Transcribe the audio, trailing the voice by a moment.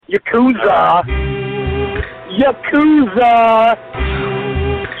Yakuza. Yakuza.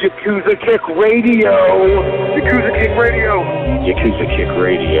 Yakuza Kick Radio. Yakuza Kick Radio. Yakuza Kick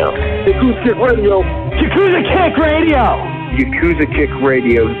Radio. Yakuza Kick Radio. Yakuza Kick Radio. Yakuza Kick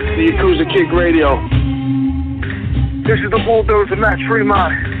Radio. The Yakuza Kick Radio. This is the bulldozer Matt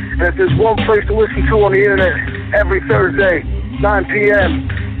Tremont, and if there's one place to listen to on the internet every Thursday, 9 p.m.,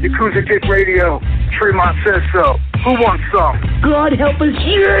 Yakuza Kick Radio. Tremont says so. Who wants some? God help us,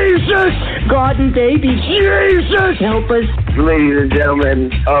 Jesus! God and baby, Jesus help us. Ladies and gentlemen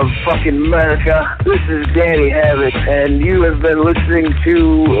of fucking America, this is Danny Havoc, and you have been listening to,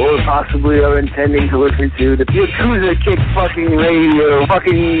 or possibly are intending to listen to, the Yakuza Kick fucking radio.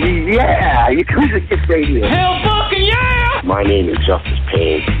 Fucking, yeah! Yakuza Kick Radio. Hell fucking yeah! My name is Justice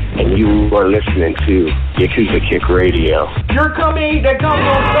Payne, and you are listening to Yakuza Kick Radio. Your company that comes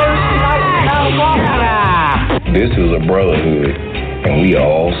on Thursday night and This is a brotherhood, and we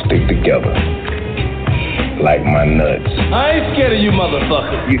all stick together. Like my nuts. I ain't scared of you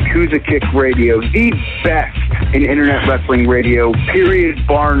motherfuckers. Yakuza Kick Radio, the best in internet wrestling radio, period,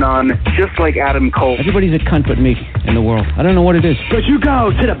 bar none, just like Adam Cole. Everybody's a cunt but me in the world. I don't know what it is. But you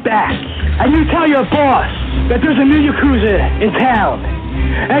go to the back, and you tell your boss that there's a new Yakuza in town.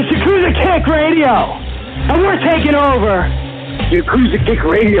 And it's Yakuza Kick Radio, and we're taking over. Yakuza Kick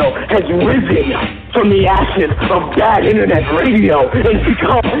Radio has risen from the ashes of bad internet radio and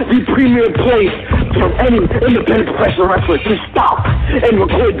become the premier place for any independent professional wrestler to stop and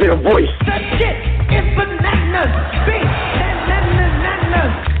record their voice. That shit is bananas. Big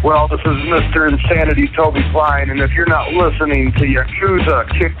bananas. Well, this is Mr. Insanity Toby Flyin, and if you're not listening to Yakuza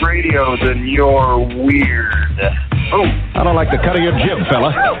Kick Radio, then you're weird. Oh, I don't like the cut of your jib,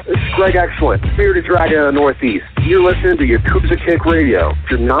 fella. this is Greg Excellent, Bearded Dragon of the Northeast. You're listening to Yakuza Kick Radio.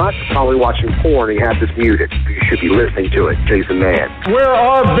 If you're not, probably watching porn and you have this muted. You should be listening to it. Jason Mann. Where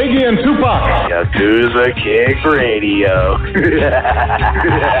are Biggie and Tupac? Yakuza Kick Radio.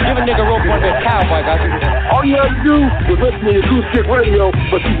 Give a nigga rope on that cowboy, guys. All you have to do is listen to Yakuza Kick Radio,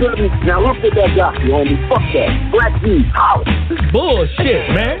 but you didn't. Now look at that guy, you homie. Fuck that. Black D, holla.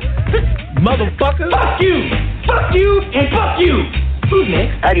 Bullshit, man. Motherfucker. Fuck you. Fuck you and fuck you. Who's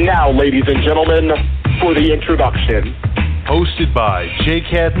next? And now, ladies and gentlemen, for the introduction. Hosted by J.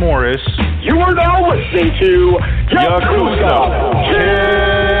 Cat Morris. You are now listening to Yakuza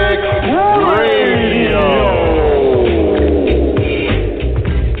Kick Radio.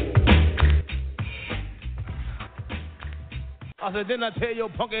 I said, didn't I tell your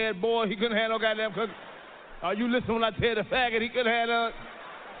punk ass boy he couldn't have no goddamn cook? You listen when I tell the faggot he couldn't have no.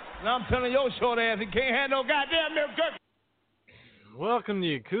 Now I'm telling your short ass he can't have no goddamn milk cook. Welcome to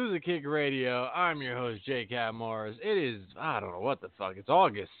Yakuza Kick Radio. I'm your host, J. Cat Morris. It is, I don't know what the fuck. It's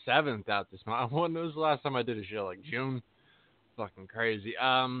August 7th out this month. When was the last time I did a show? Like June? Fucking crazy.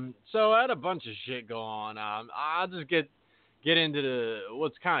 So I had a bunch of shit go on. I'll just get into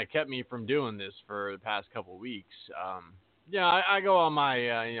what's kind of kept me from doing this for the past couple weeks. I go on my,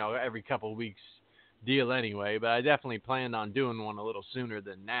 every couple weeks deal anyway, but I definitely planned on doing one a little sooner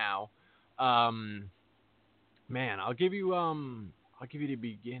than now. I'll give you the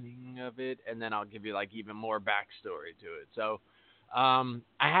beginning of it, and then I'll give you like even more backstory to it. So, I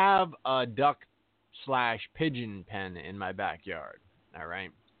have a duck/pigeon pen in my backyard. All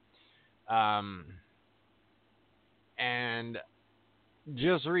right. And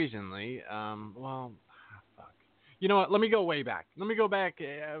just recently, you know what? Let me go way back. Let me go back.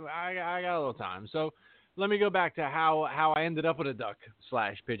 I got a little time. So let me go back to how I ended up with a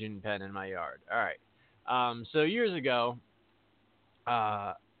duck/pigeon pen in my yard. All right. So years ago,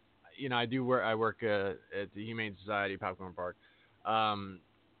 I work at the Humane Society, Popcorn Park.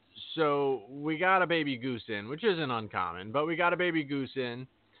 So we got a baby goose in, which isn't uncommon, but we got a baby goose in,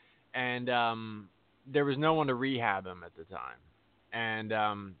 and there was no one to rehab him at the time. And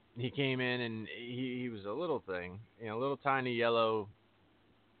he came in, and he was a little thing, a little tiny yellow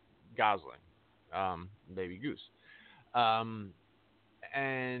gosling, baby goose. And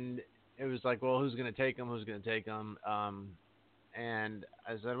it was like, well, who's going to take him? Who's going to take him? And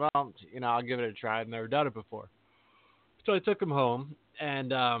I said, well, I'll give it a try. I've never done it before. So I took him home,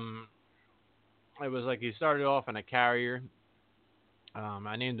 and it was like he started off in a carrier.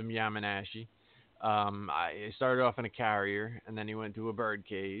 I named him Yamanashi. I started off in a carrier, and then he went to a bird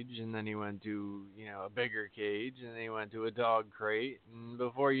cage, and then he went to, a bigger cage, and then he went to a dog crate. And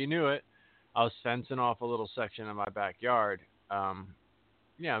before you knew it, I was fencing off a little section of my backyard.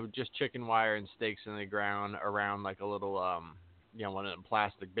 Just chicken wire and stakes in the ground around like a little, one of them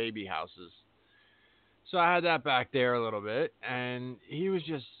plastic baby houses. So I had that back there a little bit, and he was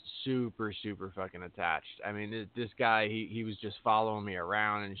just super, super fucking attached. I mean, this guy, he was just following me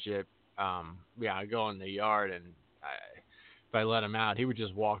around and shit. I go in the yard, and if I let him out, he would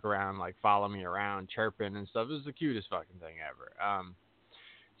just walk around, like, follow me around, chirping and stuff. It was the cutest fucking thing ever.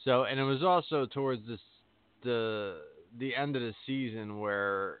 And it was also towards the end of the season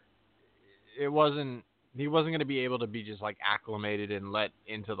where he wasn't going to be able to be just, like, acclimated and let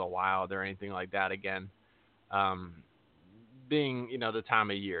into the wild or anything like that again. Being, the time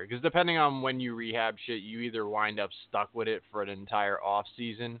of year. Because depending on when you rehab shit, you either wind up stuck with it for an entire off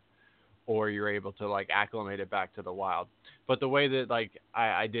season, or you're able to, like, acclimate it back to the wild. But the way that, like,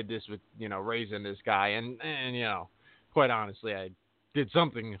 I did this with, raising this guy, and quite honestly, I did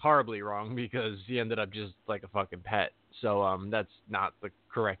something horribly wrong because he ended up just like a fucking pet. So that's not the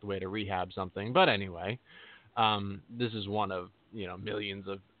correct way to rehab something. But anyway, this is one of, millions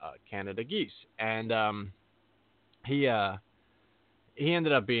of Canada geese. And he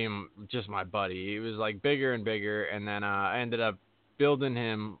ended up being just my buddy. He was, like, bigger and bigger, and then I ended up building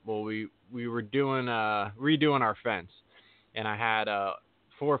him. Well, we were redoing our fence, and I had a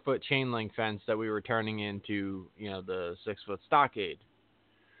 4-foot chain link fence that we were turning into, the 6-foot stockade.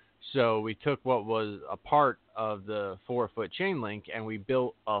 So we took what was a part of the 4-foot chain link, and we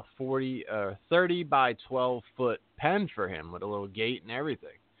built a 30 by 12 foot pen for him with a little gate and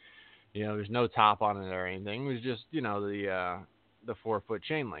everything. There's no top on it or anything. It was just, the 4-foot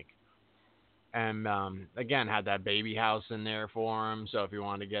chain link. And, again, had that baby house in there for him. So if you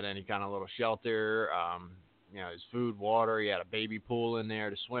wanted to get any kind of little shelter, his food, water, he had a baby pool in there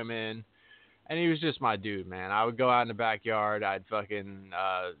to swim in. And he was just my dude, man. I would go out in the backyard. I'd fucking,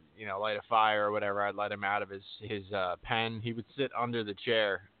 light a fire or whatever. I'd let him out of his pen. He would sit under the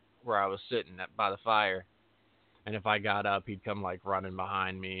chair where I was sitting by the fire. And if I got up, he'd come, like, running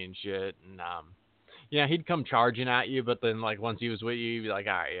behind me and shit. And, he'd come charging at you. But then, like, once he was with you, he'd be like,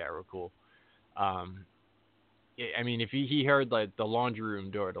 all right, yeah, we're cool. I mean, if he heard, like, the laundry room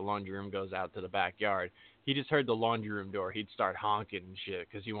door, the laundry room goes out to the backyard. He just heard the laundry room door. He'd start honking and shit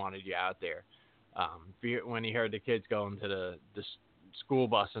because he wanted you out there. When he heard the kids going to the school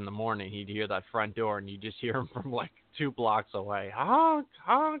bus in the morning, he'd hear that front door, and you just hear him from, like, 2 blocks away. Honk,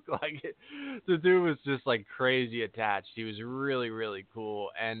 honk. Like, the dude was just, like, crazy attached. He was really, really cool.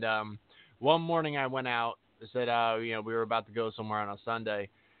 And one morning I went out. I said, we were about to go somewhere on a Sunday.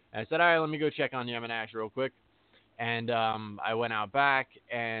 And I said, all right, let me go check on Yem and Ash real quick. And I went out back.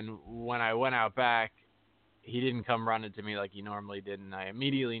 And when I went out back, he didn't come running to me like he normally did. And I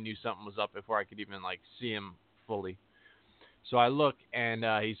immediately knew something was up before I could even, like, see him fully. So I look, and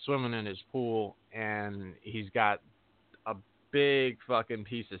he's swimming in his pool, and he's got a big fucking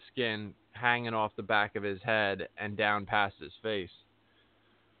piece of skin hanging off the back of his head and down past his face.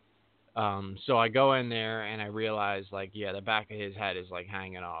 So I go in there, and I realize, like, yeah, the back of his head is, like,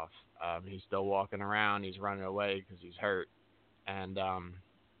 hanging off. He's still walking around. He's running away because he's hurt. And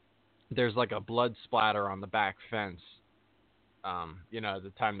there's, like, a blood splatter on the back fence. At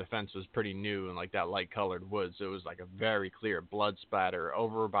the time the fence was pretty new and, like, that light-colored wood. So it was, like, a very clear blood splatter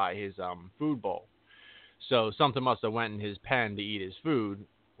over by his food bowl. So something must have went in his pen to eat his food,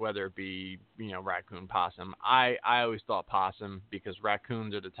 whether it be, raccoon, possum. I always thought possum because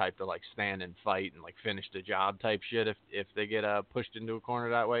raccoons are the type to, like, stand and fight and, like, finish the job type shit if they get pushed into a corner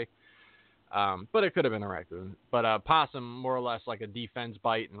that way. But it could have been a raccoon. But possum, more or less like a defense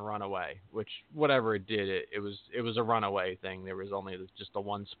bite and run away, which whatever it did, it was a runaway thing. There was only just the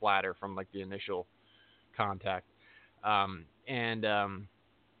one splatter from, like, the initial contact.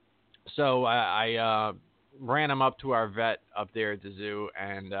 So I ran him up to our vet up there at the zoo,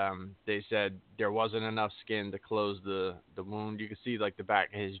 and they said there wasn't enough skin to close the wound. You could see, like, the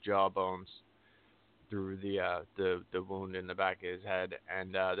back of his jaw bones through the wound in the back of his head,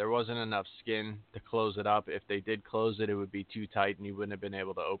 and there wasn't enough skin to close it up. If they did close it, it would be too tight, and he wouldn't have been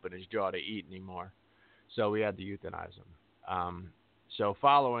able to open his jaw to eat anymore. So we had to euthanize him. So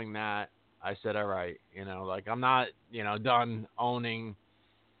following that, I said, all right, I'm not, done owning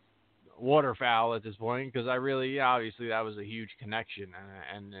waterfowl at this point, because I really, obviously that was a huge connection,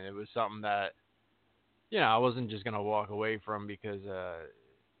 and it was something that, I wasn't just going to walk away from, because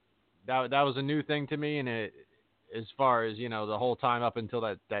that was a new thing to me, and it, as far as, the whole time up until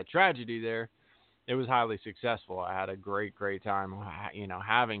that tragedy there, it was highly successful. I had a great time,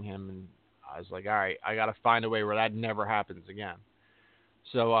 having him, and I was like, all right, I got to find a way where that never happens again.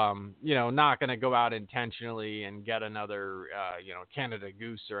 So, not going to go out intentionally and get another, Canada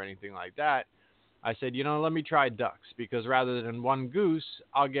goose or anything like that. I said, let me try ducks, because rather than one goose,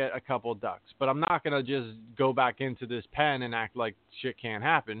 I'll get a couple ducks. But I'm not going to just go back into this pen and act like shit can't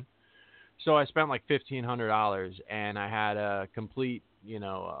happen. So I spent like $1,500, and I had a complete,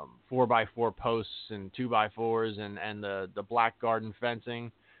 4x4 posts and 2x4s and the black garden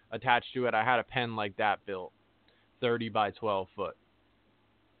fencing attached to it. I had a pen like that built, 30 by 12 foot.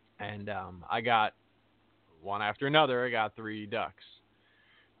 And I got one after another. I got 3 ducks.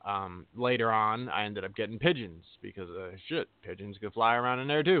 Later on, I ended up getting pigeons because pigeons could fly around in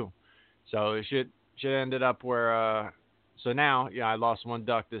there too. So shit ended up where. So now, I lost 1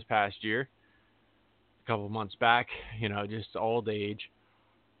 duck this past year, a couple of months back. Just old age.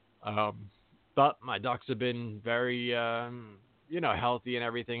 But my ducks have been very, healthy and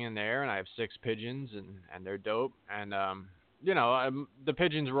everything in there, and I have 6 pigeons, and they're dope. And the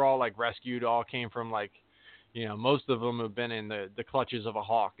pigeons were all like rescued. All came from like. Most of them have been in the clutches of a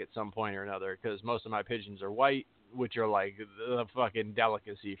hawk at some point or another, because most of my pigeons are white, which are like the fucking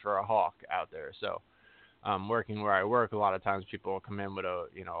delicacy for a hawk out there. So, working where I work, a lot of times people will come in with a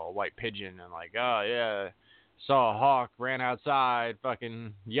white pigeon and like, oh yeah, saw a hawk, ran outside,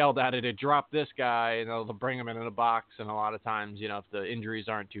 fucking yelled at it dropped this guy, and they'll bring him in a box. And a lot of times, if the injuries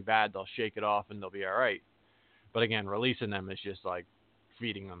aren't too bad, they'll shake it off and they'll be all right. But again, releasing them is just like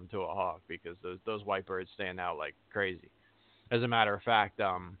feeding them to a hawk, because those white birds stand out like crazy. As a matter of fact,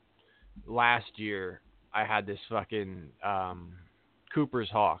 last year I had this fucking Cooper's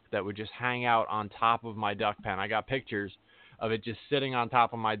hawk that would just hang out on top of my duck pen. I got pictures of it just sitting on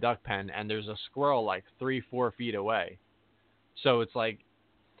top of my duck pen, and there's a squirrel like 3-4 feet away. So it's like,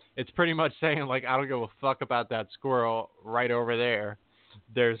 it's pretty much saying like, I don't give a fuck about that squirrel right over there.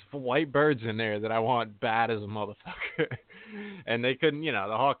 There's white birds in there that I want bad as a motherfucker. And they couldn't, the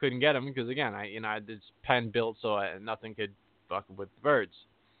hawk couldn't get them because, again, I had this pen built so nothing could fuck with the birds.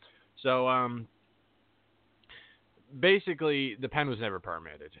 So, basically, the pen was never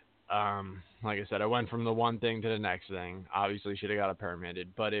permitted. Like I said, I went from the one thing to the next thing. Obviously, should have got it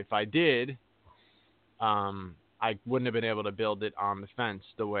permitted. But if I did, I wouldn't have been able to build it on the fence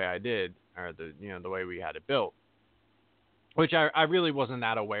the way I did, or the way we had it built. Which I really wasn't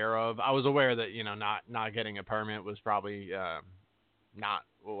that aware of. I was aware that, not getting a permit was probably not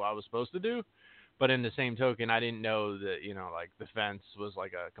what I was supposed to do. But in the same token, I didn't know that, like the fence was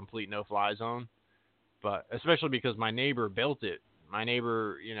like a complete no-fly zone. But especially because my neighbor built it. My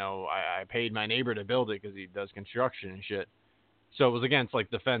neighbor, I paid my neighbor to build it because he does construction and shit. So it was against like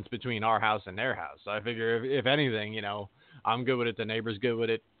the fence between our house and their house. So I figure if anything, I'm good with it. The neighbor's good with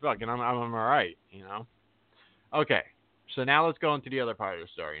it. Fucking, I'm all right, Okay. So now let's go into the other part of the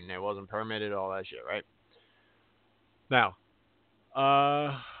story. And it wasn't permitted, all that shit, right? Now,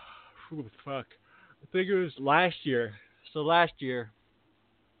 fuck. I think it was last year. So last year,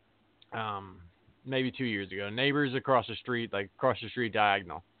 maybe 2 years ago, neighbors across the street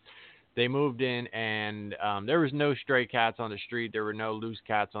diagonal, they moved in, and there was no stray cats on the street. There were no loose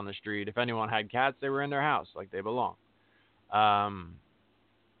cats on the street. If anyone had cats, they were in their house like they belong. All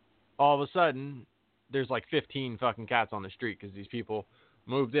of a sudden, there's like 15 fucking cats on the street because these people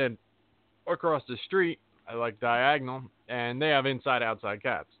moved in across the street, like diagonal, and they have inside-outside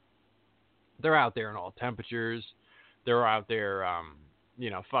cats. They're out there in all temperatures. They're out there,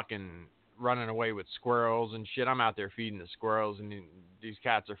 fucking running away with squirrels and shit. I'm out there feeding the squirrels, and these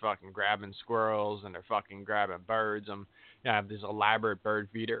cats are fucking grabbing squirrels, and they're fucking grabbing birds. I have this elaborate bird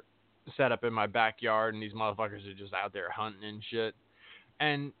feeder set up in my backyard, and these motherfuckers are just out there hunting and shit.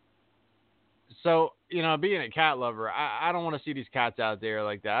 And so, being a cat lover, I don't want to see these cats out there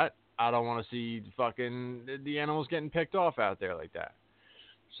like that. I don't want to see fucking the animals getting picked off out there like that.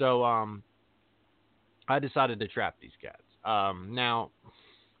 So, I decided to trap these cats. Now,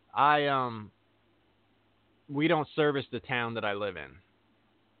 we don't service the town that I live in.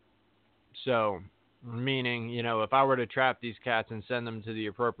 So, meaning, if I were to trap these cats and send them to the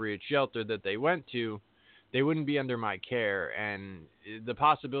appropriate shelter that they went to, they wouldn't be under my care, and the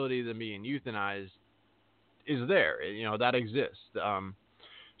possibility of them being euthanized is there. That exists.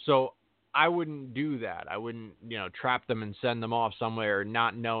 So I wouldn't do that. I wouldn't, trap them and send them off somewhere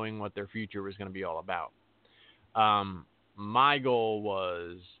not knowing what their future was going to be all about. My goal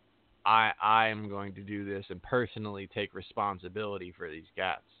was I am going to do this and personally take responsibility for these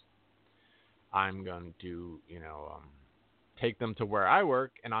cats. I'm going to, take them to where I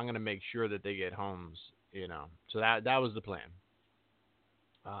work, and I'm going to make sure that they get homes. So that was the plan.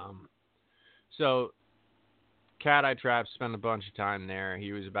 So cat I trapped, spent a bunch of time there.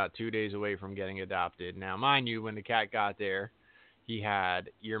 He was about 2 days away from getting adopted. Now, mind you, when the cat got there, he had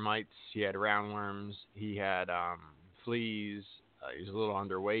ear mites, he had roundworms, he had fleas, he was a little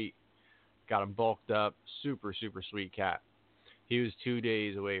underweight, got him bulked up, super, super sweet cat. He was 2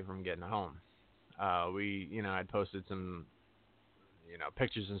 days away from getting home. I'd posted some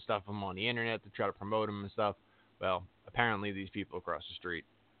pictures and stuff of them on the internet to try to promote them and stuff. Well, apparently these people across the street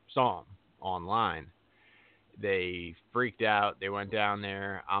saw them online. They freaked out. They went down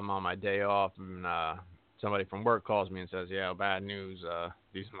there. I'm on my day off, and somebody from work calls me and says, yeah, bad news.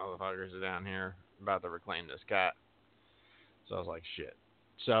 These motherfuckers are down here about to reclaim this cat. So I was like, shit.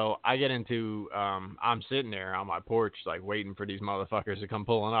 So I get into, I'm sitting there on my porch, like, waiting for these motherfuckers to come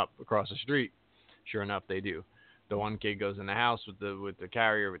pulling up across the street. Sure enough, they do. The one kid goes in the house with the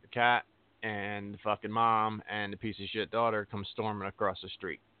carrier with the cat, and the fucking mom and the piece of shit daughter come storming across the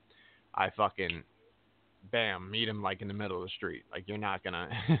street. I fucking, bam, meet him, like, in the middle of the street. Like, you're not gonna,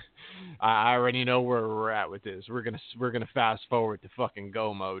 I already know where we're at with this. We're gonna fast forward to fucking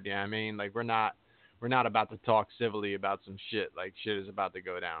go mode, you know what I mean? Like, we're not about to talk civilly about some shit. Like, shit is about to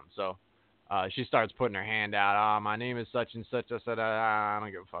go down. So she starts putting her hand out. My name is such and such. I said, I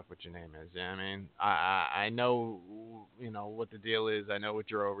don't give a fuck what your name is. You know what I mean? I know, what the deal is. I know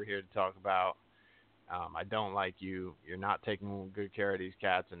what you're over here to talk about. I don't like you. You're not taking good care of these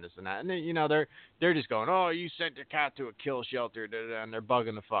cats and this and that. And then, they're just going, oh, you sent your cat to a kill shelter, and they're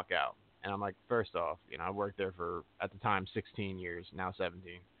bugging the fuck out. And I'm like, first off, I worked there for, at the time, 16 years, now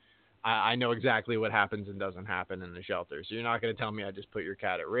 17. I know exactly what happens and doesn't happen in the shelter. So you're not going to tell me I just put your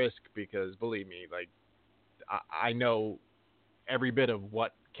cat at risk, because believe me, like, I know every bit of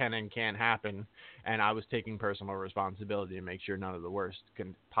what can and can't happen, and I was taking personal responsibility to make sure none of the worst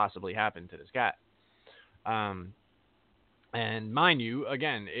can possibly happen to this cat. And mind you,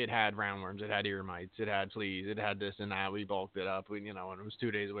 again, it had roundworms, it had ear mites, it had fleas, it had this and that. We bulked it up, and it was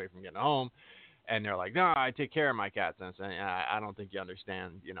 2 days away from getting home. And they're like, no, I take care of my cats. And I said, I don't think you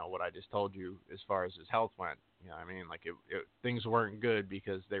understand, what I just told you as far as his health went. You know what I mean? Like, things weren't good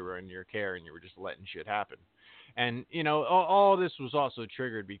because they were in your care and you were just letting shit happen. And, all this was also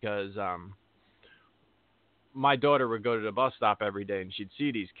triggered because my daughter would go to the bus stop every day and she'd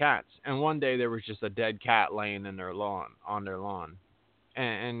see these cats. And one day there was just a dead cat laying in their lawn, on their lawn.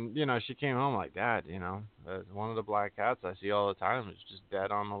 And she came home like, Dad, one of the black cats I see all the time is just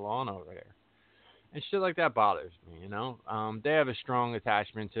dead on the lawn over there. And shit like that bothers me, They have a strong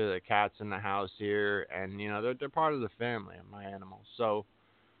attachment to the cats in the house here, and, they're part of the family of my animals. So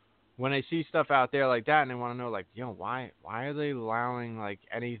when I see stuff out there like that and they want to know, like, why are they allowing, like,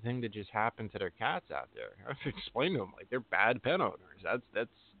 anything to just happen to their cats out there? I have to explain to them, like, they're bad pet owners.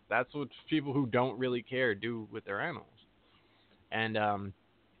 That's what people who don't really care do with their animals. And,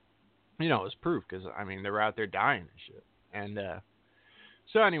 it's proof, because, they were out there dying and shit. And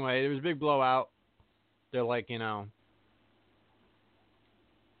so anyway, there was a big blowout. They're like, just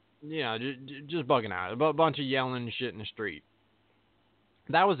bugging out. A bunch of yelling and shit in the street.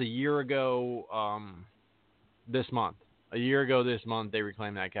 That was a year ago this month. A year ago this month, they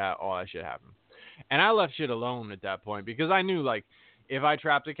reclaimed that cat. All that shit happened. And I left shit alone at that point because I knew, like, if I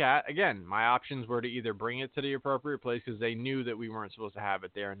trapped a cat, again, my options were to either bring it to the appropriate place because they knew that we weren't supposed to have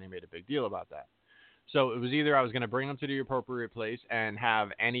it there and they made a big deal about that. So it was either I was going to bring them to the appropriate place and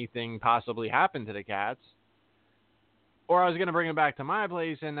have anything possibly happen to the cats, or I was going to bring them back to my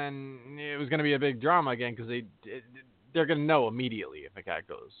place and then it was going to be a big drama again because they're going to know immediately if a cat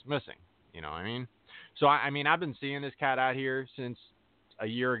goes missing. You know what I mean? So, I've been seeing this cat out here since a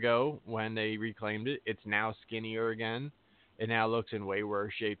year ago when they reclaimed it. It's now skinnier again. It now looks in way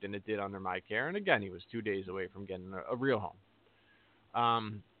worse shape than it did under my care. And again, he was 2 days away from getting a real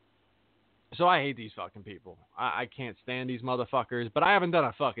home. So I hate these fucking people. I can't stand these motherfuckers, but I haven't done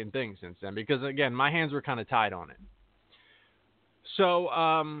a fucking thing since then because, again, my hands were kind of tied on it. So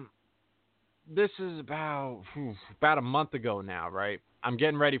this is about a month ago now, right? I'm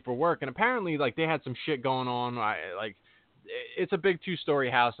getting ready for work, and apparently, like, they had some shit going on. It's a big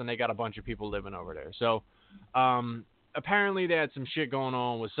 2-story house, and they got a bunch of people living over there. So apparently they had some shit going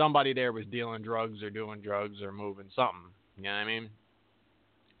on with somebody there was dealing drugs or doing drugs or moving something. You know what I mean?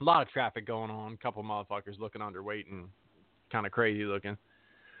 A lot of traffic going on, a couple motherfuckers looking underweight and kind of crazy looking.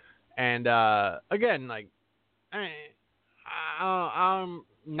 And, again, like, I'm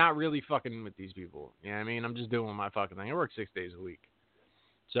not really fucking with these people. You know what I mean? I'm just doing my fucking thing. I work 6 days a week.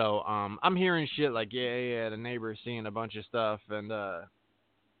 So, I'm hearing shit like, yeah, the neighbor's seeing a bunch of stuff and, the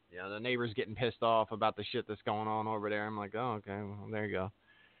neighbor's getting pissed off about the shit that's going on over there. I'm like, oh, okay, well, there you go.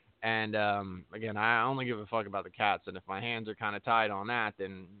 And, again, I only give a fuck about the cats, and if my hands are kind of tied on that,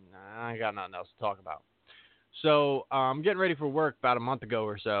 then I got nothing else to talk about. So, I'm getting ready for work about a month ago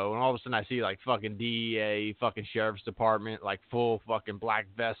or so, and all of a sudden I see, like, fucking DEA, fucking Sheriff's Department, like, full fucking black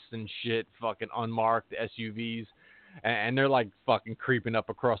vests and shit, fucking unmarked SUVs, and they're, like, fucking creeping up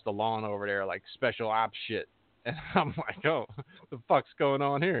across the lawn over there, like, special ops shit. And I'm like, oh, what the fuck's going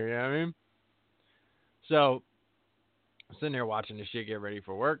on here, you know what I mean? So, I'm sitting there watching this shit get ready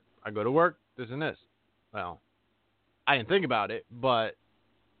for work. I go to work, this and this. Well, I didn't think about it, but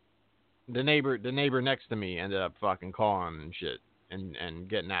the neighbor next to me ended up fucking calling and shit and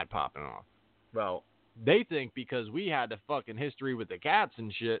getting that popping off. Well, they think because we had the fucking history with the cats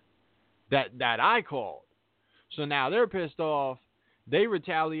and shit that I called. So now they're pissed off. They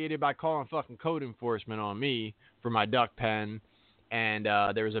retaliated by calling fucking code enforcement on me for my duck pen. And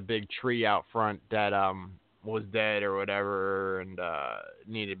there was a big tree out front that was dead or whatever and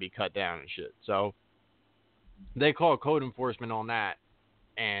needed to be cut down and shit. So they called code enforcement on that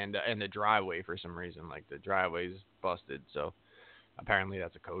and the driveway for some reason. Like the driveway's busted. So apparently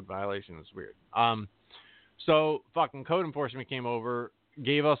that's a code violation. It's weird. So fucking code enforcement came over,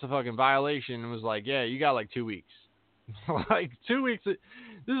 gave us a fucking violation and was like, yeah, you got like 2 weeks. Like 2 weeks. This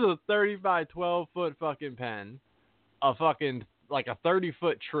is a 30 by 12 foot fucking pen, a fucking like a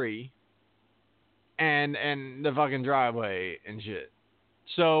 30-foot tree, and the fucking driveway and shit.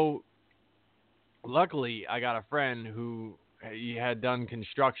 So luckily I got a friend who he had done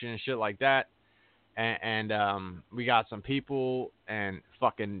construction and shit like that, and we got some people and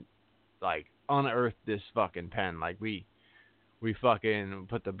fucking like unearthed this fucking pen. Like we fucking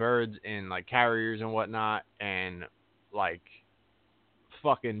put the birds in like carriers and whatnot, and like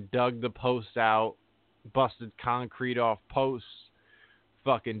fucking dug the posts out, busted concrete off posts,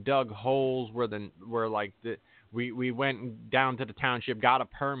 fucking dug holes we went down to the township, got a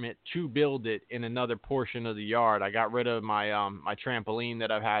permit to build it in another portion of the yard. I got rid of my my trampoline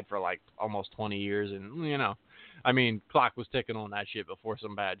that I've had for like almost 20 years, and you know, I mean, clock was ticking on that shit before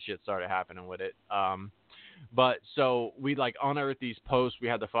some bad shit started happening with it. But so we like unearthed these posts. We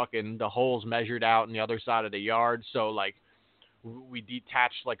had the holes measured out on the other side of the yard. So like we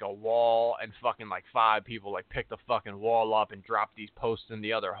detached like a wall, and fucking like 5 people like picked the fucking wall up and dropped these posts in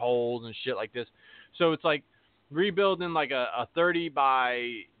the other holes and shit like this. So it's like rebuilding like a 30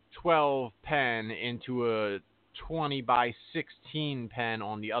 by 12 pen into a 20 by 16 pen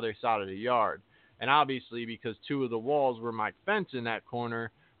on the other side of the yard. And obviously because 2 of the walls were my fence in that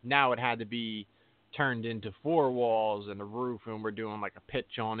corner, now it had to be turned into 4 walls and a roof, and we're doing like a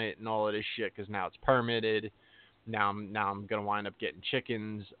pitch on it and all of this shit because now it's permitted. Now I'm gonna wind up getting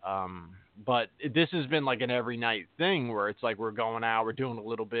chickens. But this has been like an every night thing where it's like we're going out, we're doing a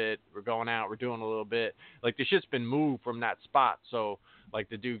little bit, we're going out, we're doing a little bit. Like the shit's been moved from that spot, so like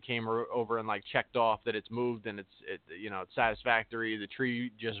the dude came over and like checked off that it's moved and it's satisfactory. The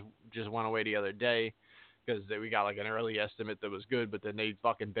tree just went away the other day because we got like an early estimate that was good, but then they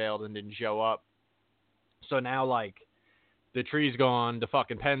fucking bailed and didn't show up. So now like the tree's gone, the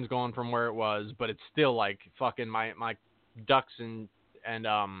fucking pen's gone from where it was, but it's still like fucking my ducks and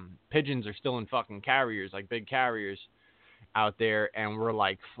pigeons are still in fucking carriers, like big carriers out there, and we're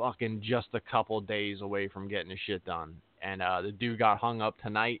like fucking just a couple days away from getting the shit done. And the dude got hung up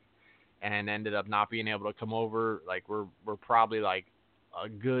tonight and ended up not being able to come over. Like we're probably like a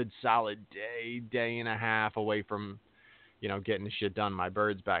good solid day and a half away from getting the shit done, my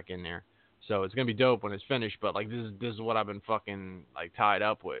birds back in there. So it's gonna be dope when it's finished, but like this is what I've been fucking like tied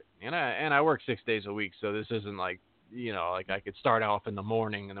up with, and I work 6 days a week, so this isn't like like I could start off in the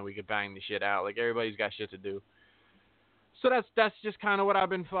morning and then we could bang the shit out. Like everybody's got shit to do, so that's just kind of what I've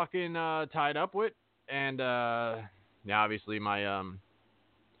been fucking tied up with, and obviously my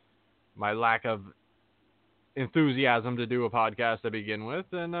my lack of enthusiasm to do a podcast to begin with,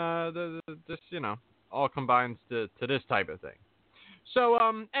 and just all combines to this type of thing. So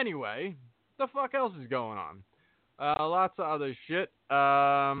anyway. The fuck else is going on? Lots of other shit.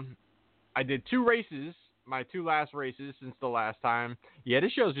 I did 2 races, my 2 last races since the last time. Yeah,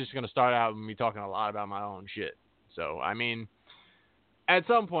 this show's just gonna start out with me talking a lot about my own shit. So I mean, at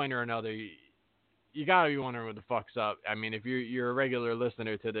some point or another, you gotta be wondering what the fuck's up. I mean, if you're a regular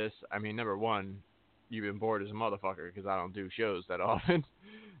listener to this, I mean, number 1, you've been bored as a motherfucker because I don't do shows that often.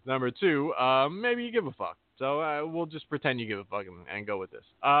 Number 2, maybe you give a fuck. So we'll just pretend you give a fuck and go with this.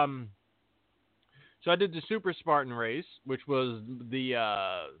 So I did the Super Spartan race, which was the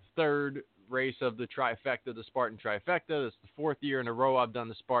 3rd race of the trifecta, the Spartan Trifecta. It's the 4th year in a row I've done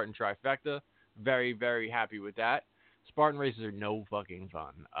the Spartan Trifecta. Very, very happy with that. Spartan races are no fucking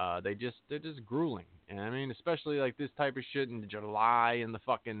fun. They're just grueling. And I mean, especially like this type of shit in July in the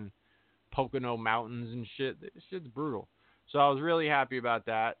fucking Pocono Mountains and shit. This shit's brutal. So I was really happy about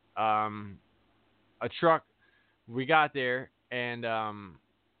that. A truck, we got there and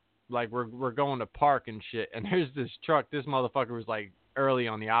like we're going to park and shit, and there's this truck. This motherfucker was like early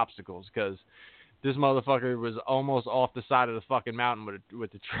on the obstacles because This motherfucker was almost off the side of the fucking mountain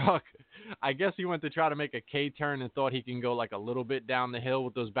with the truck. I guess he went to try to make a K-turn and thought he can go like a little bit down the hill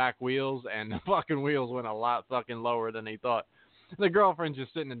with those back wheels, and the fucking wheels went a lot fucking lower than he thought. The girlfriend's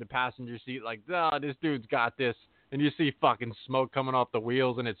just sitting in the passenger seat like, oh, this dude's got this. And you see fucking smoke coming off the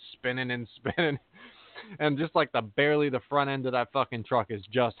wheels, and it's spinning and spinning. And just like barely the front end of that fucking truck is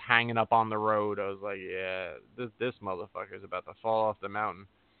just hanging up on the road. I was like, yeah, this motherfucker's about to fall off the mountain.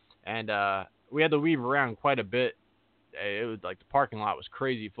 And we had to weave around quite a bit. It was like the parking lot was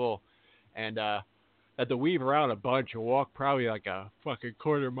crazy full. And had to weave around a bunch and walk probably like a fucking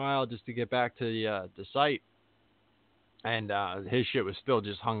quarter mile just to get back to the site. And his shit was still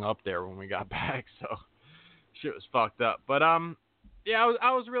just hung up there when we got back, so shit was fucked up. But yeah,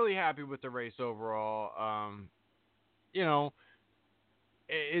 I was really happy with the race overall. You know,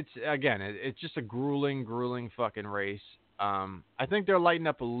 it's just a grueling fucking race. I think they're lighting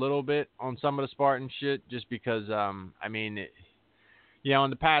up a little bit on some of the Spartan shit just because, I mean, you know,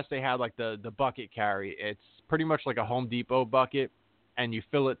 in the past they had like the bucket carry. It's pretty much like a Home Depot bucket, and you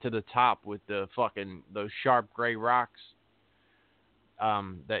fill it to the top with those sharp gray rocks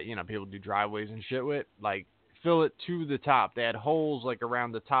that, you know, people do driveways and shit with. Like, fill it to the top. They had holes like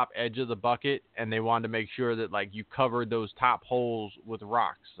around the top edge of the bucket, and they wanted to make sure that like you covered those top holes with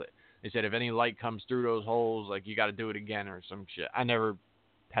rocks. They said if any light comes through those holes, like you got to do it again or some shit. I never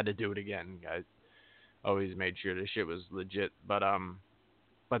had to do it again, guys. Always made sure this shit was legit. But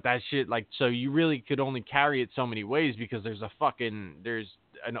that shit, like, so you really could only carry it so many ways because there's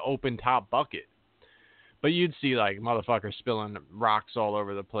an open top bucket. But you'd see like motherfuckers spilling rocks all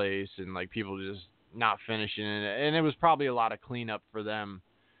over the place and like people just not finishing it. And it was probably a lot of cleanup for them,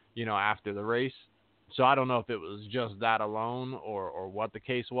 you know, after the race. So I don't know if it was just that alone or what the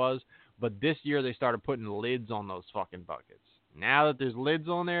case was. But this year they started putting lids on those fucking buckets. Now that there's lids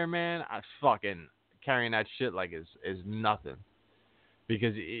on there, man, I fucking carrying that shit like is nothing.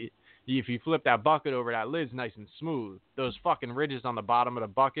 Because if you flip that bucket over, that lid's nice and smooth. Those fucking ridges on the bottom of the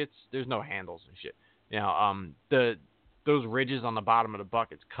buckets, there's no handles and shit. You know, those ridges on the bottom of the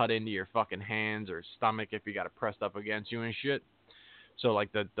buckets cut into your fucking hands or stomach if you got it pressed up against you and shit. So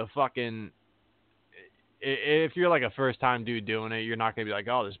like the fucking, if you're like a first time dude doing it, you're not gonna be like,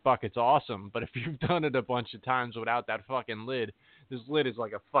 oh, this bucket's awesome. But if you've done it a bunch of times without that fucking lid, this lid is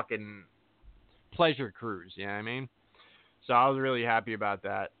like a fucking pleasure cruise. You know what I mean? So I was really happy about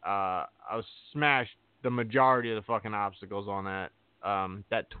that. I was smashed the majority of the fucking obstacles on that.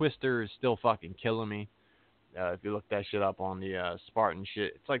 That twister is still fucking killing me. If you look that shit up on the Spartan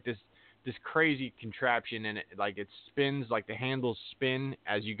shit, it's like this crazy contraption, and it like it spins, like the handles spin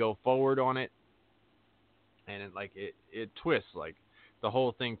as you go forward on it, and it twists, like the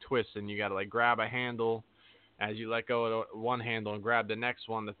whole thing twists, and you gotta like grab a handle as you let go of one handle and grab the next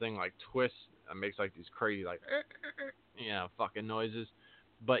one. The thing like twists and makes like these crazy like you know fucking noises,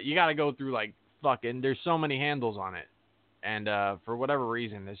 but you gotta go through like fucking. There's so many handles on it. And for whatever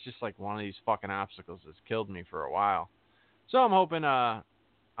reason, it's just like one of these fucking obstacles that's killed me for a while. So I'm hoping I'm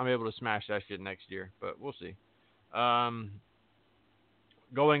able to smash that shit next year, but we'll see.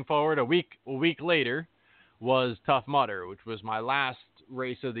 Going forward, a week later was Tough Mudder, which was my last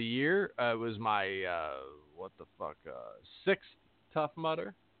race of the year. It was my sixth Tough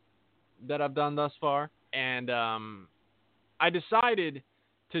Mudder that I've done thus far, and I decided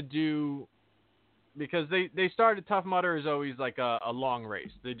to do. Because they started Tough Mudder as always like a long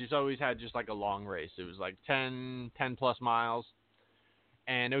race. They just always had just like a long race. It was like 10 plus miles.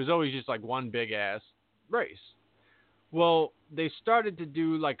 And it was always just like one big ass race. Well, they started to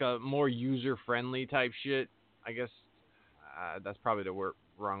do like a more user friendly type shit. I guess that's probably the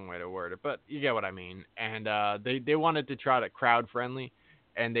wrong way to word it. But you get what I mean. And they wanted to try to crowd friendly.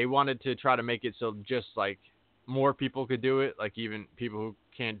 And they wanted to try to make it so just like more people could do it. Like even people who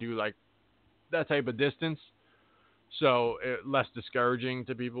can't do like that type of distance, so less discouraging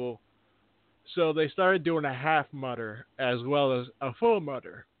to people. So they started doing a half mudder as well as a full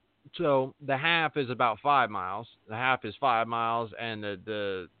mudder. So the half is about 5 miles. The half is 5 miles, and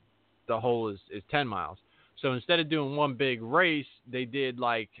the whole is 10 miles. So instead of doing one big race, they did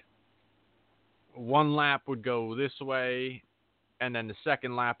like one lap would go this way, and then the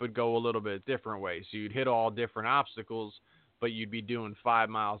second lap would go a little bit different way. So you'd hit all different obstacles, but you'd be doing 5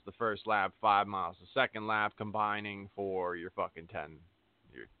 miles the first lap, 5 miles the second lap, combining for your fucking 10,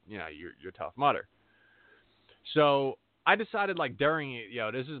 your Tough Mudder. So I decided like during it,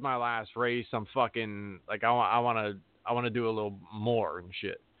 this is my last race. I'm fucking like I want to do a little more and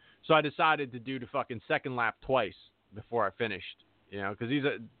shit. So I decided to do the fucking second lap twice before I finished. Because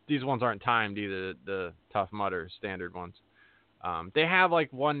these ones aren't timed either, the Tough Mudder standard ones. They have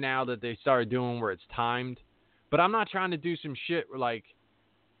like one now that they started doing where it's timed, but I'm not trying to do some shit where like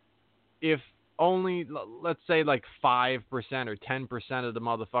if only, let's say like 5% or 10% of the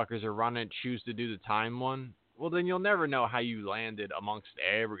motherfuckers are running choose to do the time one, well then you'll never know how you landed amongst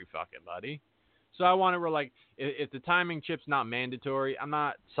every fucking buddy. So I want to like, if the timing chip's not mandatory, I'm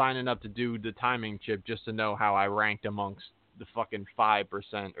not signing up to do the timing chip just to know how I ranked amongst the fucking 5%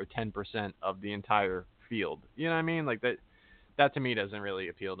 or 10% of the entire field. You know what I mean? Like that to me doesn't really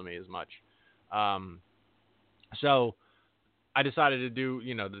appeal to me as much. So I decided to do,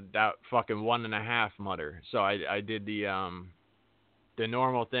 that fucking 1.5 mutter. So I did the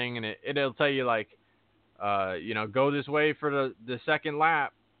normal thing, and it'll tell you like, go this way for the second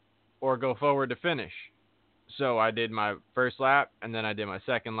lap or go forward to finish. So I did my first lap, and then I did my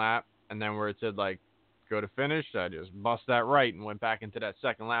second lap, and then where it said like go to finish, I just bust that right and went back into that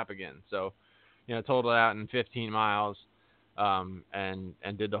second lap again. So, totaled out in 15 miles, and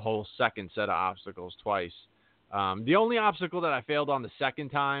did the whole second set of obstacles twice. The only obstacle that I failed on the second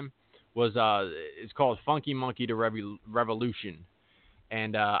time was it's called Funky Monkey to Revolution,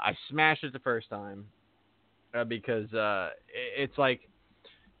 and I smashed it the first time because it's like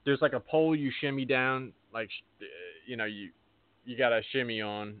there's like a pole you shimmy down, like you got a shimmy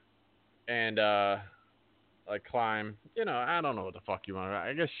on and like climb. I don't know what the fuck you want.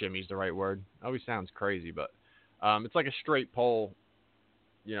 I guess shimmy's the right word. It always sounds crazy, but it's like a straight pole,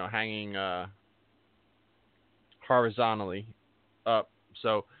 hanging horizontally up.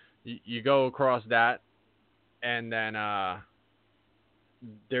 So you go across that, and then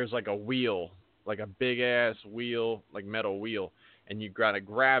there's like a wheel, like a big ass wheel, like metal wheel, and you gotta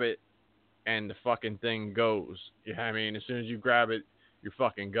grab it, and the fucking thing goes. You know what I mean? As soon as you grab it, you're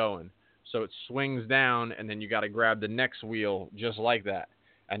fucking going. So it swings down, and then you gotta grab the next wheel just like that,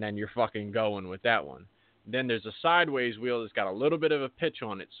 and then you're fucking going with that one. Then there's a sideways wheel that's got a little bit of a pitch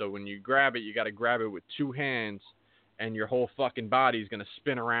on it. So when you grab it, you got to grab it with two hands, and your whole fucking body is going to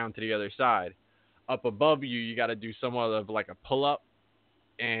spin around to the other side. Up above you, you got to do somewhat of like a pull-up,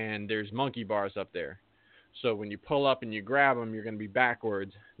 and there's monkey bars up there. So when you pull up and you grab them, you're going to be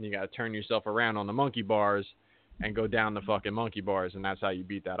backwards, and you got to turn yourself around on the monkey bars and go down the fucking monkey bars, and that's how you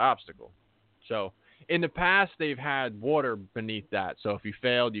beat that obstacle. So in the past, they've had water beneath that. So if you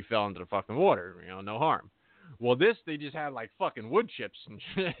failed, you fell into the fucking water. No harm. Well, this, they just had like fucking wood chips and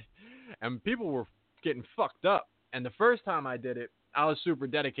shit. And people were getting fucked up. And the first time I did it, I was super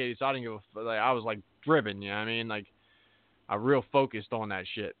dedicated. So I didn't give I was like driven, you know what I mean? Like, I real focused on that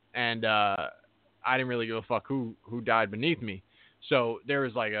shit. And I didn't really give a fuck who died beneath me. So there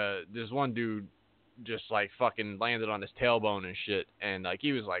was like this one dude just like fucking landed on his tailbone and shit. And like,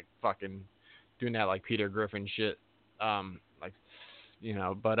 he was like fucking doing that like Peter Griffin shit, but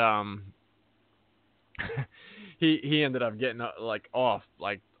he ended up getting off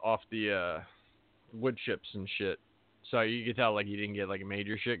the wood chips and shit. So you could tell like he didn't get like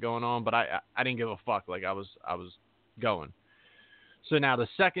major shit going on, but I didn't give a fuck. Like I was going. So now the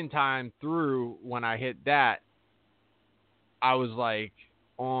second time through, when I hit that, I was like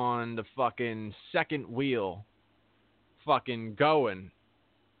on the fucking second wheel, fucking going.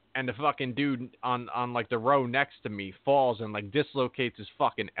 And the fucking dude on like the row next to me falls and like dislocates his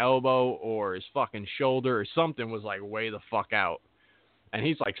fucking elbow or his fucking shoulder or something, was like way the fuck out. And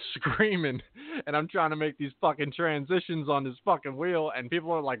he's like screaming, and I'm trying to make these fucking transitions on this fucking wheel, and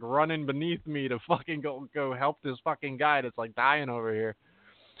people are like running beneath me to fucking go help this fucking guy that's like dying over here.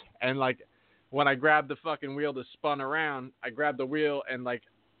 And like when I grabbed the fucking wheel to spun around, I grabbed the wheel and like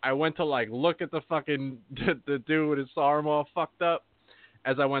I went to like look at the fucking the dude with his arm all fucked up.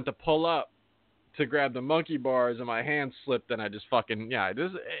 As I went to pull up to grab the monkey bars, and my hand slipped, and I just fucking,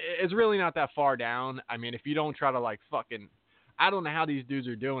 it's really not that far down. I mean, if you don't try to like fucking, I don't know how these dudes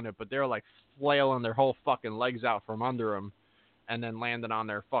are doing it, but they're like flailing their whole fucking legs out from under them and then landing on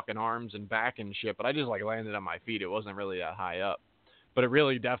their fucking arms and back and shit. But I just like landed on my feet. It wasn't really that high up, but it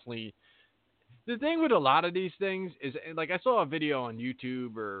really definitely, the thing with a lot of these things is like, I saw a video on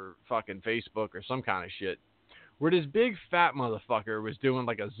YouTube or fucking Facebook or some kind of shit, where this big fat motherfucker was doing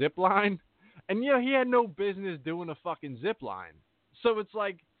like a zip line, and he had no business doing a fucking zip line. So it's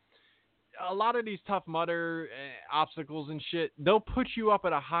like a lot of these Tough Mudder obstacles and shit, they'll put you up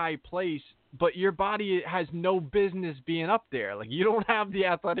at a high place, but your body has no business being up there. Like, you don't have the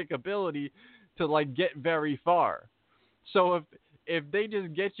athletic ability to like get very far. So if they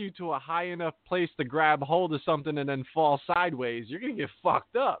just get you to a high enough place to grab hold of something and then fall sideways, you're gonna get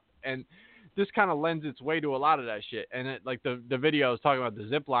fucked up. And this kind of lends its way to a lot of that shit. And it, like the video I was talking about, the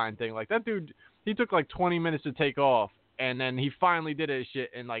zip line thing, like that dude, he took like 20 minutes to take off, and then he finally did his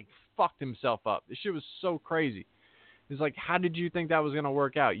shit and like fucked himself up. This shit was so crazy. It's like, how did you think that was going to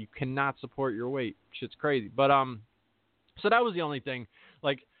work out? You cannot support your weight. Shit's crazy. But, so that was the only thing.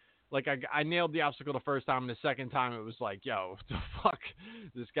 Like I nailed the obstacle the first time, and the second time it was like, yo, what the fuck,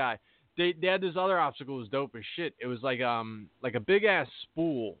 this guy. They had this other obstacle that was dope as shit. It was like a big ass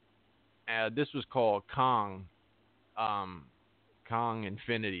spool. This was called Kong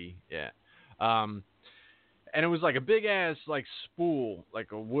Infinity. Yeah. And it was like a big ass like spool,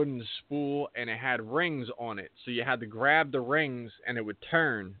 like a wooden spool, and it had rings on it. So you had to grab the rings and it would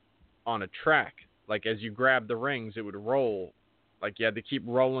turn on a track. Like as you grabbed the rings, it would roll. Like you had to keep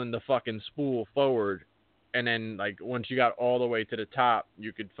rolling the fucking spool forward. And then like once you got all the way to the top,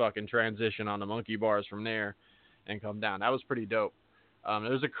 you could fucking transition on the monkey bars from there and come down. That was pretty dope. There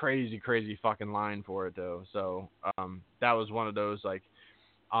was a crazy fucking line for it though. So that was one of those, like,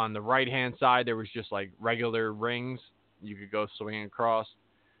 on the right hand side there was just like regular rings you could go swinging across,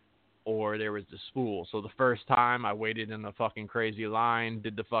 or there was the spool. So the first time I waited in a fucking crazy line,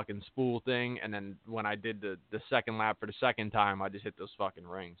 did the fucking spool thing, and then when I did the second lap for the second time, I just hit those fucking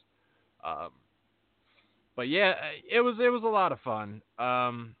rings. But yeah, it was a lot of fun.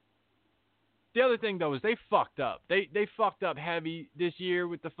 The other thing though is they fucked up. They fucked up heavy this year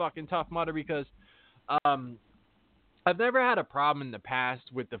with the fucking Tough Mudder, because I've never had a problem in the past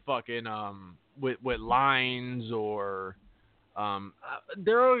with the fucking with lines, or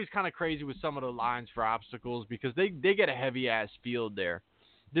they're always kind of crazy with some of the lines for obstacles because they get a heavy ass field there.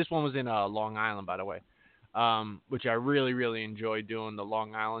 This one was in Long Island, by the way, which I really enjoyed doing, the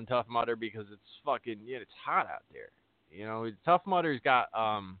Long Island Tough Mudder, because it's fucking, yeah, it's hot out there. You know, Tough Mudder's got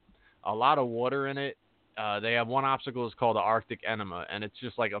a lot of water in it. They have one obstacle is called the Arctic Enema, and it's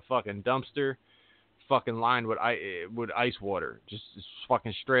just like a fucking dumpster, fucking lined with ice water, just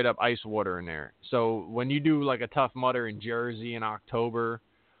fucking straight up ice water in there. So when you do like a Tough Mudder in Jersey in October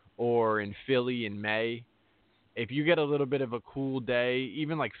or in Philly in May, if you get a little bit of a cool day,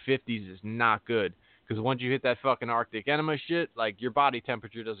 even like 50s is not good, because once you hit that fucking Arctic Enema shit, like your body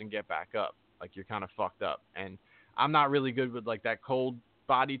temperature doesn't get back up, like you're kind of fucked up. And I'm not really good with like that cold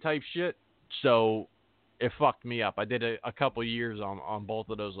body type shit, so it fucked me up. I did a couple years on both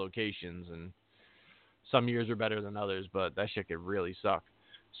of those locations, and some years are better than others, but that shit could really suck.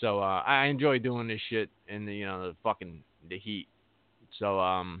 So I enjoy doing this shit in the, you know, the heat. So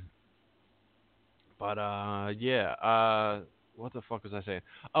yeah, what the fuck was I saying?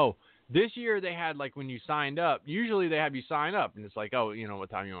 Oh, this year they had, like, when you signed up, usually they have you sign up, and it's like, oh, you know, what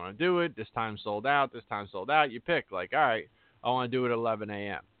time you want to do it, this time sold out, you pick, like, all right, I want to do it at 11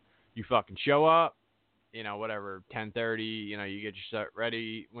 a.m. You fucking show up, you know, whatever, 10:30, you know, you get your set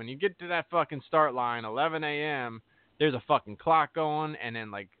ready. When you get to that fucking start line, 11 a.m., there's a fucking clock going, and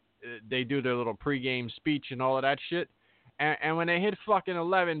then, like, they do their little pregame speech and all of that shit. And when they hit fucking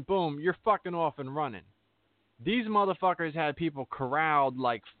 11, boom, you're fucking off and running. These motherfuckers had people corralled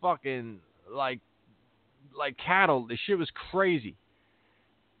like fucking, like cattle. This shit was crazy.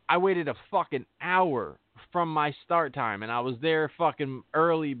 I waited a fucking hour from my start time, and I was there fucking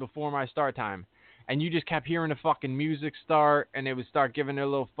early before my start time. And you just kept hearing the fucking music start, and they would start giving their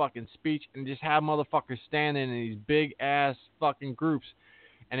little fucking speech, and just have motherfuckers standing in these big ass fucking groups,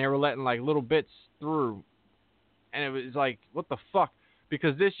 and they were letting like little bits through. And it was like, what the fuck?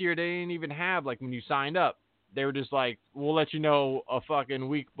 Because this year they didn't even have, like, when you signed up, they were just like, we'll let you know a fucking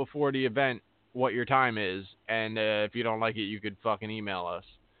week before the event what your time is, and if you don't like it, you could fucking email us.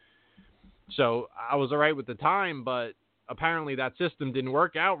 So I was all right with the time, but apparently that system didn't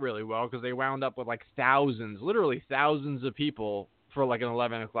work out really well, because they wound up with like literally thousands of people for like an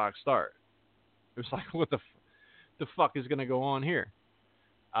 11 o'clock start. It was like, what the fuck is going to go on here?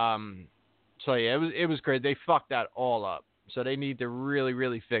 So yeah, it was crazy. They fucked that all up. So they need to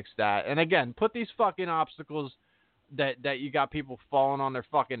really fix that. And again, put these fucking obstacles that you got people falling on their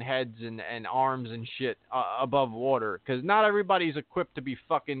fucking heads and arms and shit above water, because not everybody's equipped to be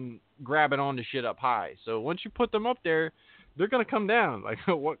fucking grabbing on the shit up high. So once you put them up there, they're gonna come down. Like,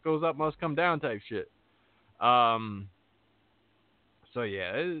 what goes up must come down type shit. So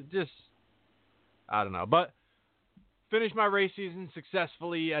yeah, it just, I don't know, but finished my race season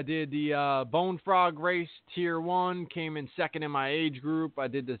successfully. I did the Bone Frog race, Tier 1, came in second in my age group. I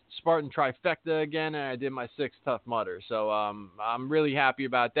did the Spartan Trifecta again, and I did my 6th Tough Mudder. So I'm really happy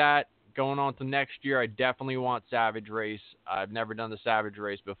about that. Going on to next year, I definitely want Savage Race. I've never done the Savage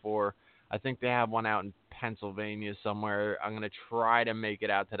Race before. I think they have one out in Pennsylvania somewhere. I'm going to try to make it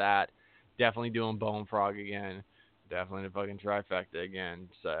out to that. Definitely doing Bone Frog again. Definitely the fucking Trifecta again.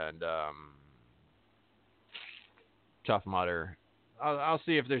 And Tough Mudder. I'll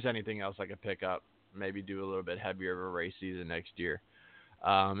see if there's anything else I could pick up. Maybe do a little bit heavier of a race season next year.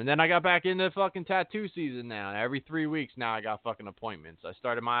 And then I got back into fucking tattoo season now. Every 3 weeks now I got fucking appointments. I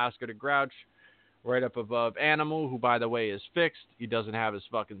started my Oscar the Grouch right up above Animal, who, by the way, is fixed. He doesn't have his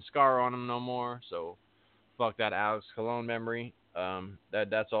fucking scar on him no more, so fuck that Alex Cologne memory.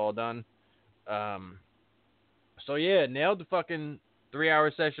 That's all done. So yeah, nailed the fucking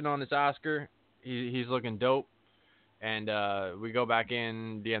 3-hour session on this Oscar. He's looking dope. And we go back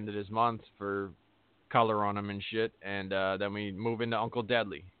in the end of this month for color on him and shit. And then we move into Uncle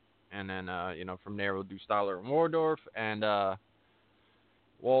Deadly. And then, from there we'll do Stoller and Waldorf. And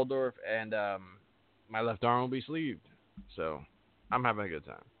my left arm will be sleeved. So I'm having a good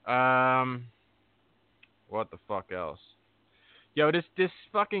time. What the fuck else? Yo, this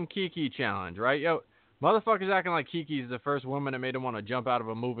fucking Kiki challenge, right? Yo, motherfuckers acting like Kiki's the first woman that made him want to jump out of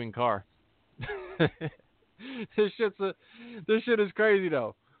a moving car. This shit is crazy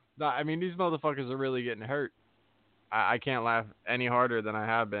though. I mean, these motherfuckers are really getting hurt. I can't laugh any harder than I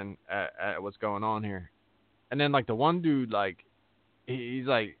have been at what's going on here. And then like the one dude, like he's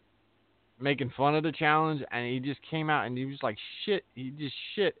like making fun of the challenge, and he just came out and he was like shit. He just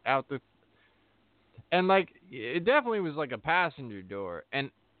shit out the. And like it definitely was like a passenger door, and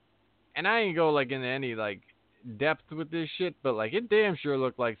I ain't go like into any like depth with this shit, but like it damn sure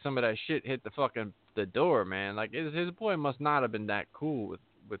looked like some of that shit hit the door, man. Like his boy must not have been that cool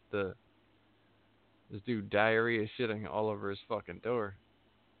with this dude diarrhea shitting all over his fucking door.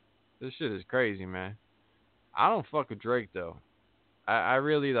 This shit is crazy, man. I don't fuck with Drake though. I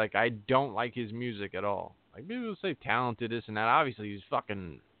really I don't like his music at all. Like people say talented this and that. Obviously he's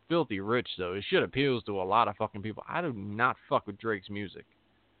fucking filthy rich though. His shit appeals to a lot of fucking people. I do not fuck with Drake's music.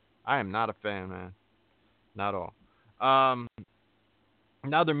 I am not a fan, man. Not at all.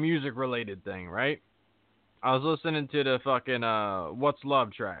 Another music related thing, right? I was listening to the fucking What's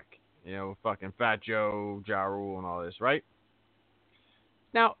Love track. Fucking Fat Joe, Ja Rule, and all this, right?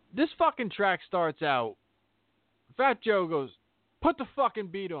 Now, this fucking track starts out, Fat Joe goes, put the fucking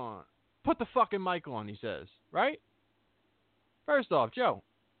beat on. Put the fucking mic on, he says, right? First off, Joe,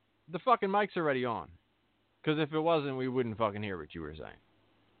 the fucking mic's already on. Because if it wasn't, we wouldn't fucking hear what you were saying.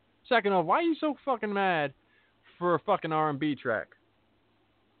 Second off, why are you so fucking mad for a fucking R&B track?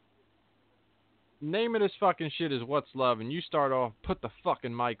 Name of this fucking shit is What's Love, and you start off, put the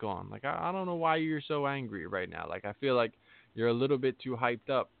fucking mic on. Like, I don't know why you're so angry right now. Like, I feel like you're a little bit too hyped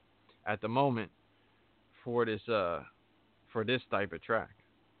up at the moment for this type of track.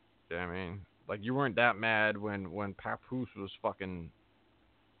 You know what I mean? Like, you weren't that mad when Papoose was fucking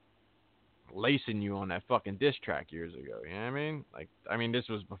lacing you on that fucking diss track years ago. You know what I mean? Like, this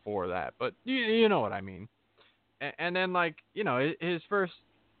was before that, but you know what I mean. And then, like, his first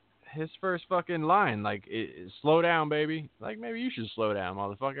fucking line, like, slow down, baby. Like, maybe you should slow down,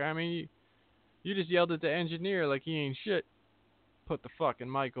 motherfucker. You just yelled at the engineer like he ain't shit. Put the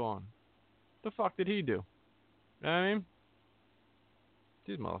fucking mic on. The fuck did he do? You know what I mean?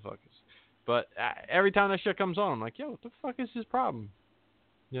 These motherfuckers. But every time that shit comes on, I'm like, yo, what the fuck is his problem?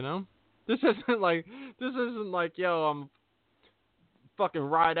 This isn't like, yo, I'm fucking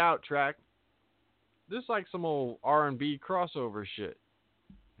ride out track. This is like some old R&B crossover shit.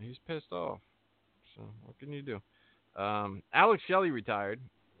 He's pissed off. So what can you do? Alex Shelley retired.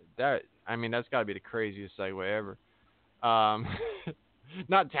 That's got to be the craziest segue ever.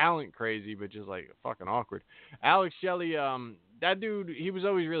 Not talent crazy, but just like fucking awkward. Alex Shelley, that dude, he was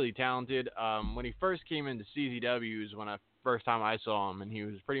always really talented. When he first came into CZWs, first time I saw him, and he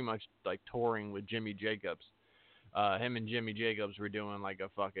was pretty much like touring with Jimmy Jacobs. Him and Jimmy Jacobs were doing like a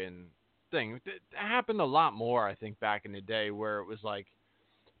fucking thing. It happened a lot more, I think, back in the day, where it was like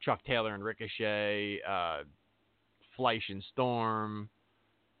Chuck Taylor and Ricochet, Fleisch and Storm.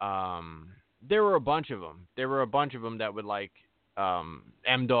 There were a bunch of them. That would like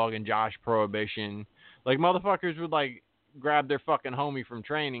M-Dog and Josh Prohibition. Like, motherfuckers would like grab their fucking homie from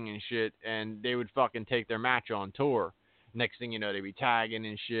training and shit, and they would fucking take their match on tour. Next thing you know, they'd be tagging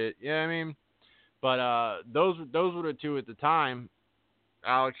and shit. You know what I mean? But those were the two at the time,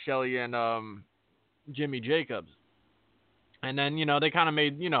 Alex Shelley and Jimmy Jacobs. And then, they kind of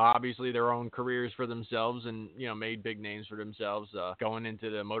made, obviously their own careers for themselves and, made big names for themselves, going into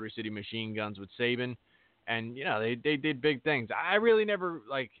the Motor City Machine Guns with Sabin. And, they did big things. I really never,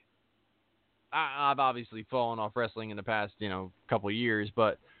 like, I've obviously fallen off wrestling in the past, couple of years,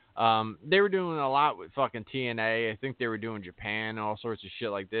 but they were doing a lot with fucking TNA. I think they were doing Japan and all sorts of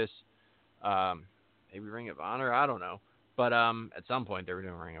shit like this. Maybe Ring of Honor, I don't know. But at some point they were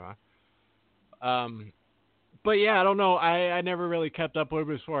doing Ring of Honor. But yeah, I don't know. I never really kept up with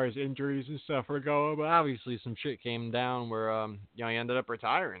him as far as injuries and stuff were going. But obviously some shit came down where he ended up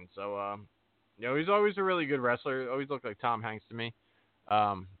retiring. So he's always a really good wrestler. Always looked like Tom Hanks to me.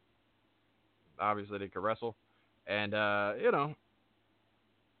 Obviously, they could wrestle. And,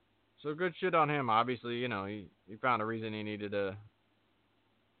 so good shit on him. Obviously, he found a reason he needed to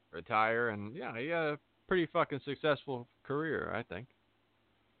retire. And, yeah, he had a pretty fucking successful career, I think,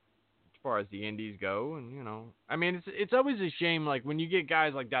 as far as the indies go. And, I mean, it's always a shame, like, when you get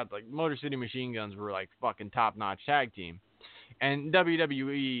guys like that, like Motor City Machine Guns were, like, fucking top-notch tag team. And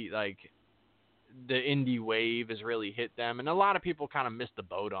WWE, like, the indie wave has really hit them. And a lot of people kind of missed the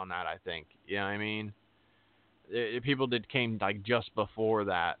boat on that, I think. You know what I mean? People that came, like, just before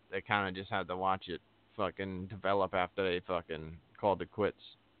that, they kind of just had to watch it fucking develop after they fucking called it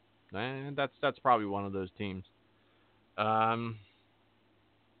quits. And that's probably one of those teams. Let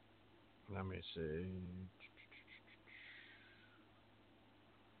me see.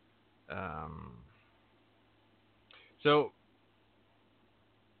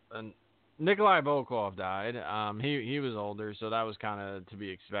 Nikolai Volkov died. He was older, so that was kind of to be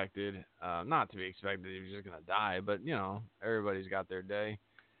expected. Not to be expected, he was just gonna die, but everybody's got their day.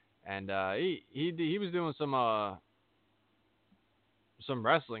 And he was doing some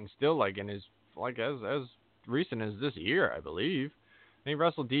wrestling still, like in his as recent as this year, I believe. And he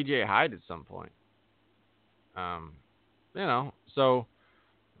wrestled DJ Hyde at some point. So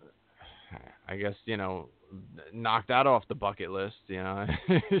I guess knocked that off the bucket list.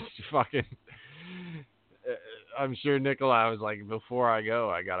 Fucking. I'm sure Nikolai was like, before I go,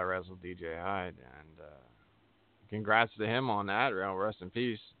 I gotta wrestle DJ Hyde, and congrats to him on that. Rest in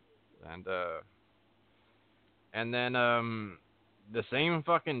peace. And then the same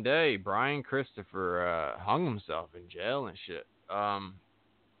fucking day, Brian Christopher hung himself in jail and shit. I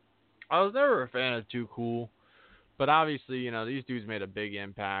was never a fan of Too Cool, but obviously, these dudes made a big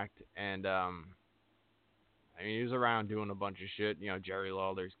impact, and he was around doing a bunch of shit, Jerry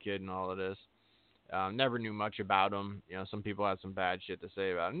Lawler's kid and all of this. Never knew much about him. Some people had some bad shit to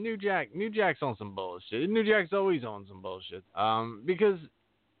say about him. New Jack's on some bullshit. New Jack's always on some bullshit. Because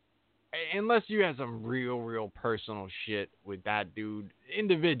unless you had some real personal shit with that dude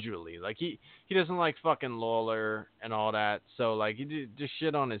individually, like he doesn't like fucking Lawler and all that. So like he did just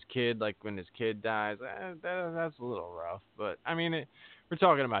shit on his kid, like when his kid dies. That's a little rough. But I mean, we're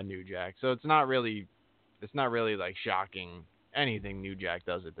talking about New Jack, so it's not really like shocking anything New Jack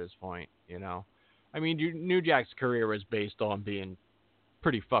does at this point. I mean, New Jack's career was based on being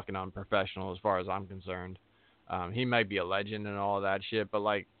pretty fucking unprofessional as far as I'm concerned. He might be a legend and all of that shit, but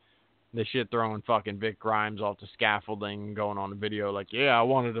like the shit throwing fucking Vic Grimes off the scaffolding and going on the video like, yeah, I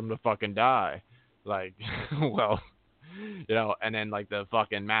wanted him to fucking die. Like, well, and then like the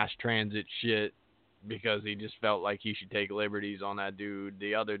fucking mass transit shit because he just felt like he should take liberties on that dude.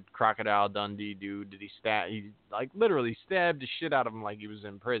 The other Crocodile Dundee dude, he like literally stabbed the shit out of him like he was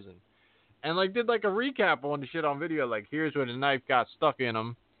in prison. And like did like a recap on the shit on video, like here's where the knife got stuck in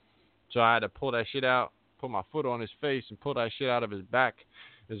him. So I had to pull that shit out, put my foot on his face and pull that shit out of his back.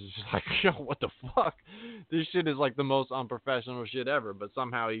 It's just like, yo, what the fuck? This shit is like the most unprofessional shit ever, but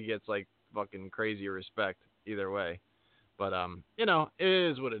somehow he gets like fucking crazy respect either way. But it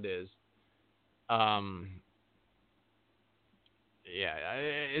is what it is. Yeah,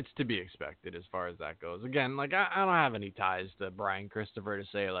 it's to be expected as far as that goes. Again, like I don't have any ties to Brian Christopher to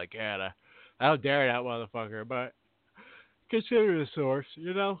say like, yeah, how dare that motherfucker, but consider the source,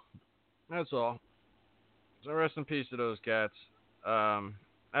 That's all. So rest in peace to those cats.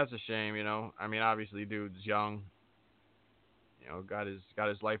 That's a shame, I mean, obviously, dude's young. Got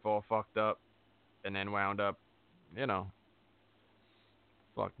his life all fucked up, and then wound up,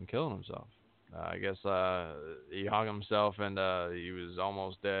 fucking killing himself. I guess he hung himself, and he was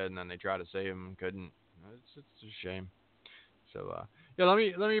almost dead, and then they tried to save him and couldn't. It's a shame. So let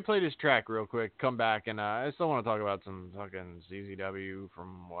me play this track real quick. Come back, and I still want to talk about some fucking CZW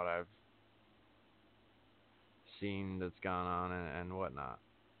from what I've seen that's gone on and whatnot.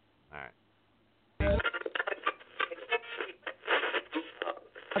 All right.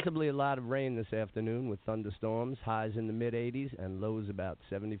 Possibly a lot of rain this afternoon with thunderstorms, highs in the mid-80s and lows about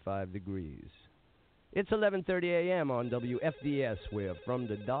 75 degrees. It's 11:30 a.m. on WFDS. We're from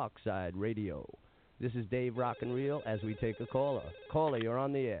the Dark Side Radio. This is Dave Rock and Reel as we take a caller. Caller, you're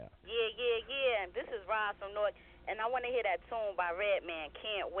on the air. Yeah. This is Ron from North, and I want to hear that tune by Redman.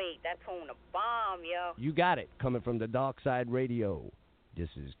 Can't wait. That tune a bomb, yo. You got it. Coming from the Dark Side Radio. This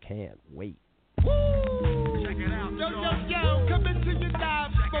is Can't Wait. Woo! Check it out. Yo, coming to you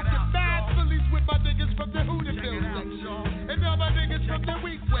live. Smoking bad Phillies with my niggas from the Hooterville section. And all my niggas from the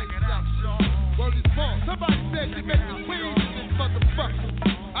Weekway section. Word is born. Somebody said you make the queen in this motherfucker.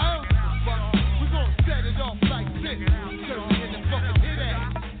 I don't give a fuck. We gon' set it off like this. Cause we in the fucking hit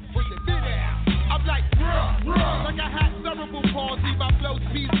ass. With the hit ass. I'm like, bruh. Like I had cerebral palsy. My flow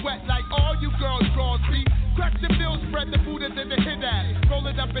bees wet like all you girls draws be. Crack the bill, spread the food and then the hit at. Roll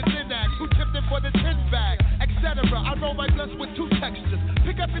it up and in that. Who tipped it for the tin bag, etc. I roll my blunts with two textures.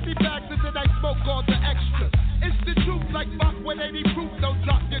 Pick up 50 bags and then I smoke all the extras. It's the truth, like fuck when they need proof. Don't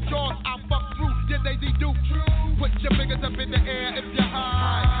drop your jaws, I fuck through your lazy dupe. Put your fingers up in the air if you're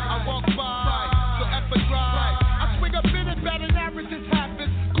high. I walk by, so ever dry. I swing a bit and bad and averages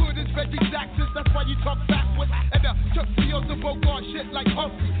happens. Good as Reggie Jackson's, that's why you talk backwards. And the Chuck Seals of Bogart shit like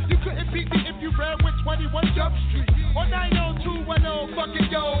Humphrey. You couldn't beat me if you ran with 21 Jump Street. Or 90210,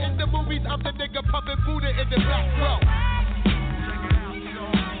 fucking yo. In the movies, I'm the nigga pumping Buddha in the back row.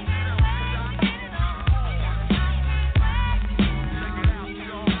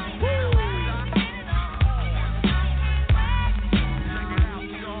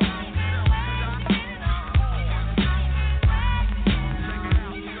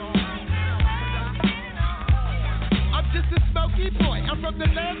 Boy, I'm from the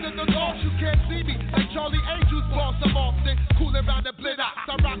land of the lost, you can't see me. Like Charlie Angel's boss, I'm often cool around the blitter.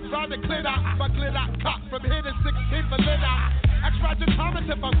 I rock round the glitter, my glitter cock from here to 16 for litter. Ask Roger Thomas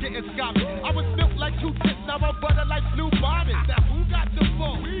if I'm getting scotty. I was milk like 2 tits, now I'm butter like blue bonnets. Now who got the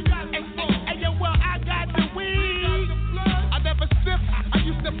full? We got the full. Hey, yo, well, I got the weed. I never sniffed, I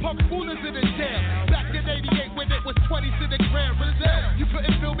used to pump coolers in the jam. Back in 88 when it was 20s in the Grand Reserve. You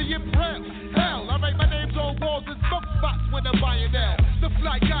couldn't feel me in Braille. Hell, I write my names on walls and smoke spots when I'm buying out. The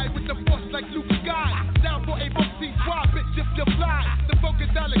fly guy with the force like Luke Sky. Down for a boxy swab, bitch, if you fly. The focus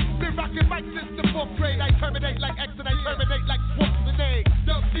Alex, been rocking mic since the 4th grade. I terminate like X and I terminate like Schwarzenegger.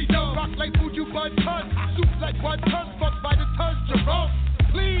 Dumpty dog, rock like Fuji Bun Tons. Soup like 1 ton, fuck by the tons, Jerome.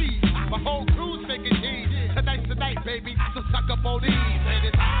 Please, my whole crew's making cheese. Tonight's the night, baby, so suck up on these. And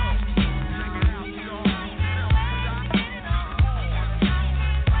it's out.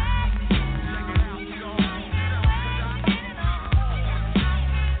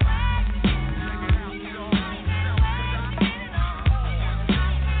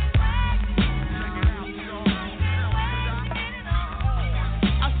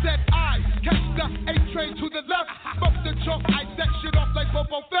 Train to the left, smoke the chalk, I set shit off like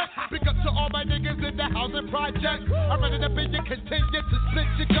Bobo Fett. Big up to all my niggas in the housing project. I'm running up in your continue to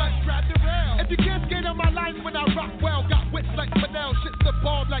split your guns, grab the rail. If you can't skate on my lines when I rock well, got wits like Fidel, shit's the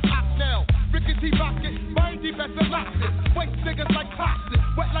ball like Oxnell. Rickety rocket, mindy best of losses. Waste niggas like Costin,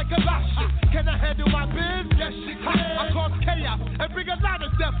 wet like a lotion. Can I handle my biz? Yes, she can. I cause chaos and bring a lot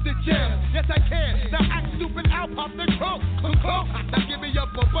of death to jail. Yes, I can. Now act stupid, I'll pop the trunk. Now give me a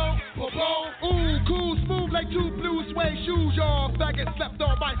bobo, bobo. Ooh, cool, smooth like 2 blue suede shoes. Y'all faggots slept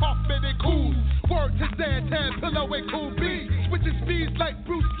on my Hoffman and cool. Word to Zantan, Pillow and Cool B. Switching speeds like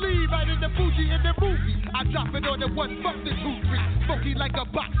Bruce Lee, right in the Fuji in the movie. I drop it on the 1, fuck the 2, 3. Smoky like a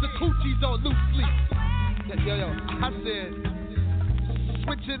box of coochies on loose sleep. Yo, I said,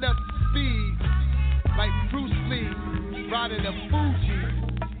 switching up speed like Bruce Lee, riding a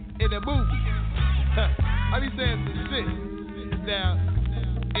Fuji in a movie. I be saying some shit. Now,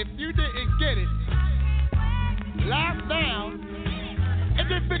 if you didn't get it, laugh now,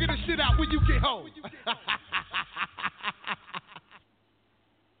 and then figure the shit out when you get home.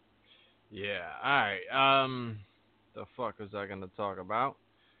 Yeah, alright, the fuck was I gonna talk about?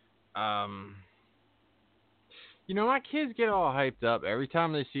 You know, my kids get all hyped up every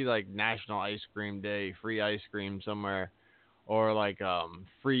time they see, like, National Ice Cream Day, free ice cream somewhere, or, like,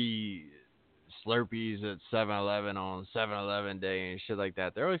 free Slurpees at 7-Eleven on 7-Eleven Day and shit like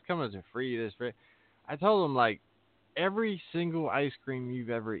that. They're always coming to free, this, free. I told them, like, every single ice cream you've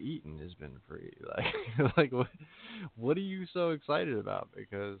ever eaten has been free. Like what are you so excited about?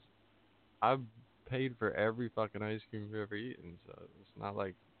 Because I've paid for every fucking ice cream you've ever eaten, so it's not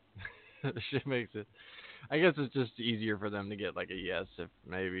like shit makes it. I guess it's just easier for them to get like a yes if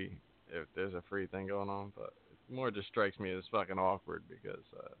there's a free thing going on, but it more just strikes me as fucking awkward because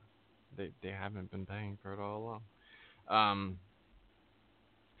they haven't been paying for it all along.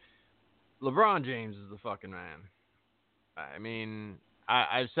 LeBron James is the fucking man. I mean,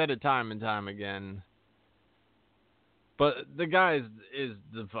 I've said it time and time again, but the guy is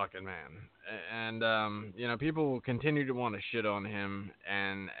the fucking man. And, you know, people will continue to want to shit on him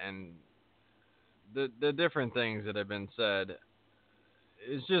and the different things that have been said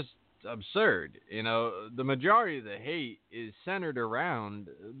is just absurd. You know, the majority of the hate is centered around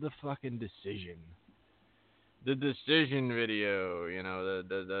the fucking decision. The decision video, you know,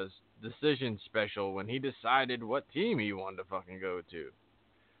 the decision special when he decided what team he wanted to fucking go to.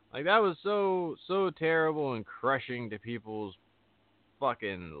 Like, that was so terrible and crushing to people's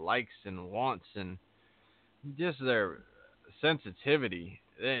fucking likes and wants and just their sensitivity.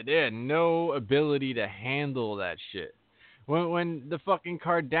 They had no ability to handle that shit. When the fucking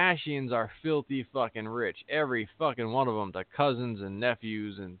Kardashians are filthy fucking rich, every fucking one of them, their cousins and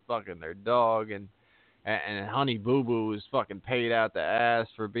nephews and fucking their dog and Honey Boo Boo is fucking paid out the ass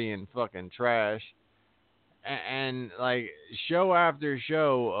for being fucking trash. And like show after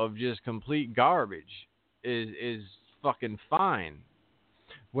show of just complete garbage is fucking fine.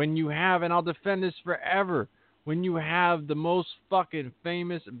 When you have, and I'll defend this forever, when you have the most fucking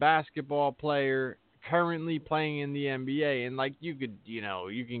famous basketball player currently playing in the NBA, and like you could,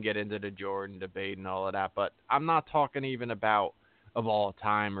 you can get into the Jordan debate and all of that, but I'm not talking even about of all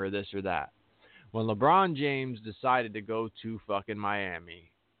time or this or that. When LeBron James decided to go to fucking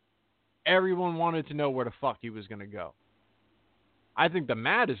Miami, everyone wanted to know where the fuck he was going to go. I think the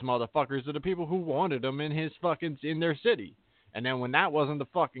maddest motherfuckers are the people who wanted him in their city. And then when that wasn't the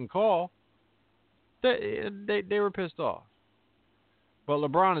fucking call, they were pissed off. But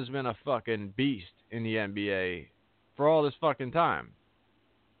LeBron has been a fucking beast in the NBA for all this fucking time.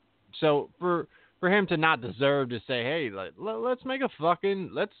 So for him to not deserve to say, hey, let's make a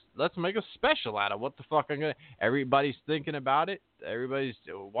special out of what the fuck I'm gonna. Everybody's thinking about it. Everybody's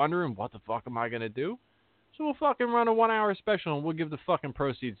wondering what the fuck am I gonna do. So we'll fucking run a 1 hour special and we'll give the fucking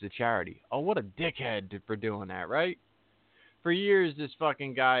proceeds to charity. Oh, what a dickhead for doing that, right? For years, this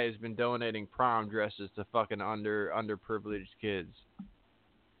fucking guy has been donating prom dresses to fucking underprivileged kids.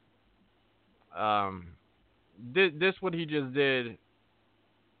 This what he just did,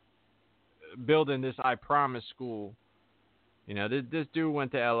 building this I Promise school. This dude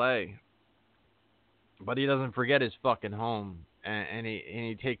went to L.A., but he doesn't forget his fucking home, and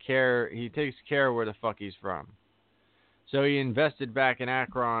he takes care of where the fuck he's from. So he invested back in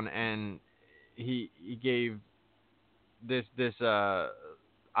Akron, and he gave this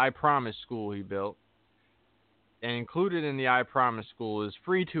I Promise school he built, and included in the I Promise school is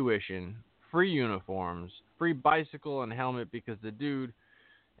free tuition, free uniforms, free bicycle and helmet, because the dude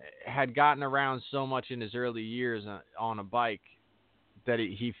had gotten around so much in his early years on a bike that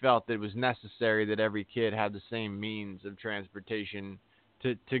he felt that it was necessary that every kid had the same means of transportation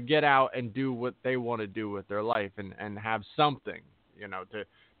to get out and do what they want to do with their life and have something,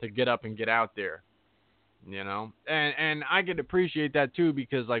 to get up and get out there, and I could appreciate that too,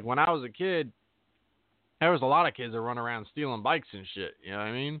 because like when I was a kid, there was a lot of kids that run around stealing bikes and shit, you know what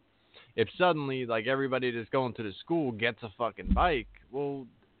I mean? If suddenly like everybody that's going to the school gets a fucking bike, well,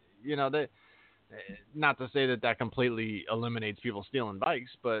 that, not to say that completely eliminates people stealing bikes,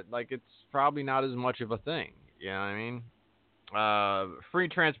 but like it's probably not as much of a thing, you know what I mean? Free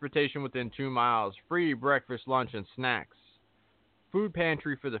transportation within 2 miles, free breakfast, lunch, and snacks, food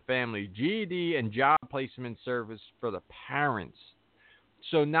pantry for the family, GED and job placement service for the parents.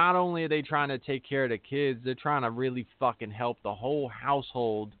 So not only are they trying to take care of the kids, they're trying to really fucking help the whole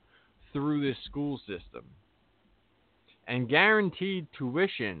household through this school system. And guaranteed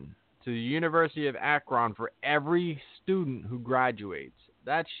tuition to the University of Akron for every student who graduates.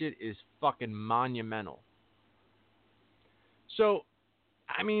 That shit is fucking monumental. So,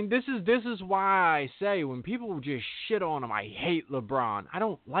 I mean, this is why I say when people just shit on him, I hate LeBron. I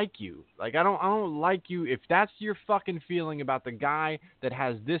don't like you. Like, I don't like you. If that's your fucking feeling about the guy that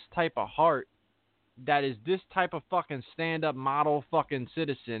has this type of heart, that is this type of fucking stand-up model fucking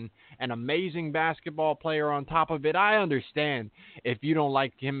citizen, an amazing basketball player on top of it, I understand if you don't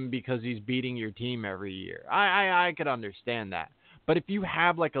like him because he's beating your team every year. I could understand that. But if you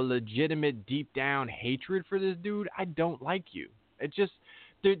have like a legitimate deep down hatred for this dude, I don't like you. It just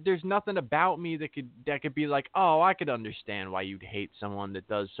there's nothing about me that could be like, oh, I could understand why you'd hate someone that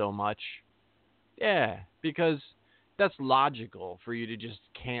does so much. Yeah, because that's logical for you to just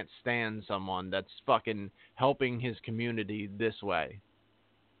can't stand someone that's fucking helping his community this way.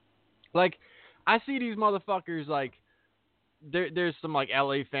 Like, I see these motherfuckers, like, there's some, like,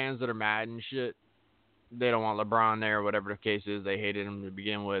 LA fans that are mad and shit. They don't want LeBron there or whatever the case is. They hated him to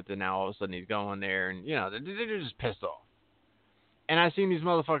begin with, and now all of a sudden he's going there, and, they're just pissed off. And I've seen these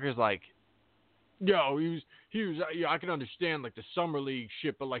motherfuckers, like, yo, he was, I can understand, like, the summer league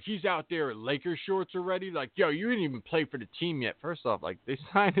shit, but, like, he's out there in Lakers shorts already. Like, yo, you didn't even play for the team yet. First off, like, they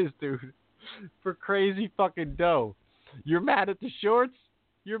signed this dude for crazy fucking dough. You're mad at the shorts?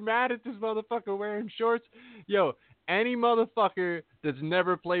 You're mad at this motherfucker wearing shorts? Yo, any motherfucker that's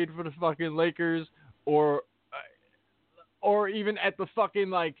never played for the fucking Lakers or even at the fucking,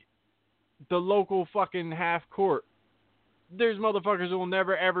 like, the local fucking half court, there's motherfuckers who will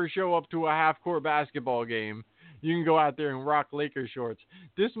never ever show up to a half-court basketball game. You can go out there and rock Lakers shorts.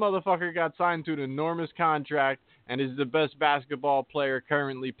 This motherfucker got signed to an enormous contract and is the best basketball player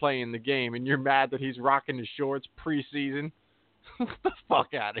currently playing the game, and you're mad that he's rocking his shorts preseason? Get the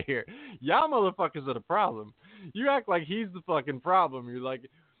fuck out of here. Y'all motherfuckers are the problem. You act like he's the fucking problem. You're like,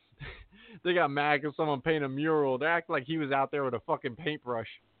 they got mad because someone painted a mural. They act like he was out there with a fucking paintbrush.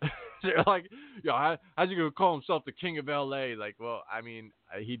 They're like, yo, how's he gonna call himself the king of LA? Like, well, I mean,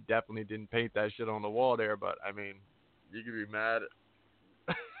 he definitely didn't paint that shit on the wall there, but I mean, you could be mad.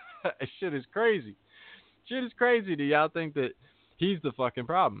 Shit is crazy. Shit is crazy. Do y'all think that he's the fucking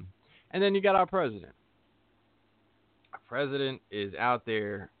problem? And then you got our president. Our president is out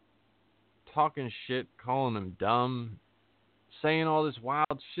there talking shit, calling him dumb, saying all this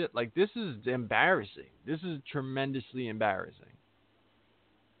wild shit. Like, this is embarrassing. This is tremendously embarrassing.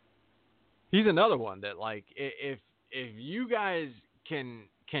 He's another one that, like, if you guys can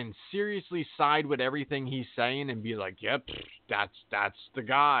seriously side with everything he's saying and be like, yep, that's the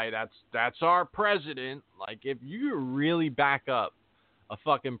guy, that's our president. Like, if you really back up a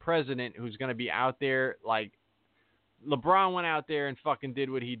fucking president who's gonna be out there, like, LeBron went out there and fucking did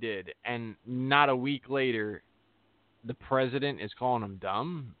what he did, and not a week later, the president is calling him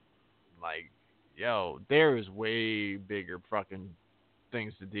dumb. Like, yo, there is way bigger fucking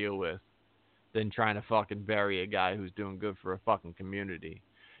things to deal with than trying to fucking bury a guy who's doing good for a fucking community.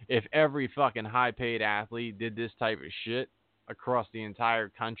 If every fucking high-paid athlete did this type of shit across the entire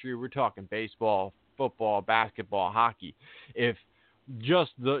country, we're talking baseball, football, basketball, hockey. If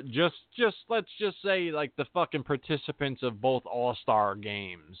just let's just say, like, the fucking participants of both all-star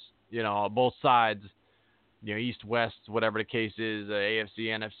games, you know, both sides, you know, East, West, whatever the case is, AFC,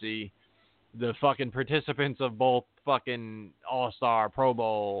 NFC, the fucking participants of both fucking All-Star, Pro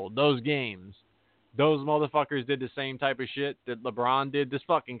Bowl, those games, those motherfuckers did the same type of shit that LeBron did, this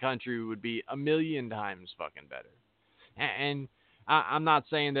fucking country would be a million times fucking better. And I'm not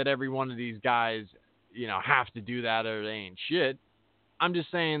saying that every one of these guys, you know, have to do that or they ain't shit. I'm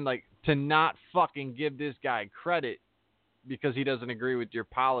just saying, like, to not fucking give this guy credit because he doesn't agree with your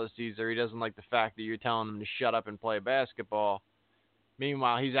policies or he doesn't like the fact that you're telling him to shut up and play basketball.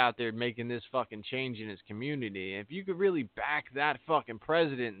 Meanwhile, he's out there making this fucking change in his community. If you could really back that fucking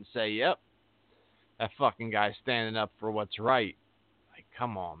president and say, yep, that fucking guy's standing up for what's right. Like,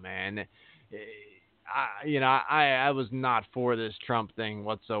 come on, man. I was not for this Trump thing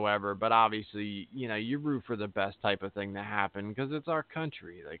whatsoever, but obviously, you know, you root for the best type of thing to happen because it's our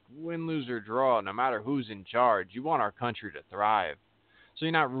country. Like, win, lose, or draw, no matter who's in charge, you want our country to thrive. So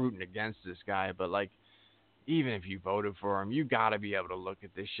you're not rooting against this guy, but, like, even if you voted for him, you got to be able to look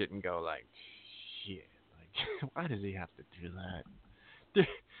at this shit and go, like, shit, like, why does he have to do that?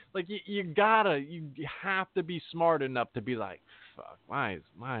 Like, you have to be smart enough to be like, fuck, why is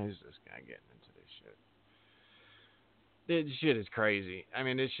this guy getting into this shit? This shit is crazy. I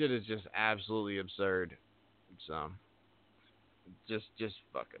mean, this shit is just absolutely absurd. So, just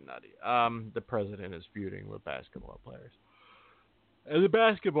fucking nutty. The president is feuding with basketball players. And the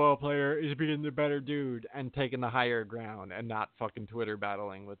basketball player is being the better dude and taking the higher ground and not fucking Twitter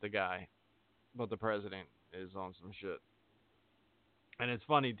battling with the guy. But the president is on some shit. And it's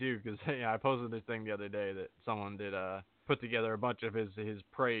funny, too, because I posted this thing the other day that someone did put together a bunch of his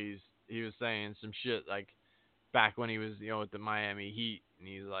praise. He was saying some shit, like, back when he was, you know, with the Miami Heat. And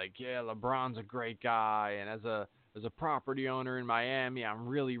he's like, yeah, LeBron's a great guy. And as a property owner in Miami, I'm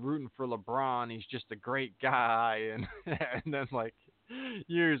really rooting for LeBron. He's just a great guy. And then, like,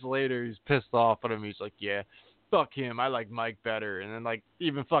 years later, he's pissed off at him. He's like, yeah, fuck him. I like Mike better. And then, like,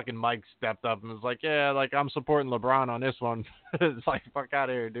 even fucking Mike stepped up and was like, yeah, like, I'm supporting LeBron on this one. It's like, fuck out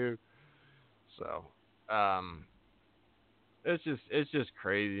of here, dude. So, it's just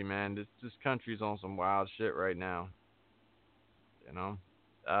crazy, man. This country's on some wild shit right now. You know?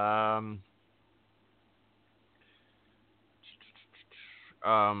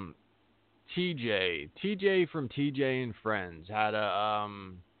 TJ from TJ and Friends had a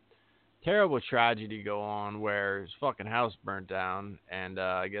terrible tragedy go on where his fucking house burnt down, and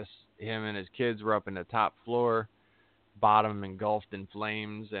I guess him and his kids were up in the top floor, bottom engulfed in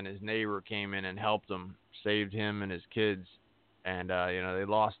flames, and his neighbor came in and helped him, saved him and his kids, and they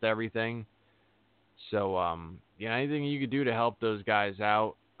lost everything. So anything you could do to help those guys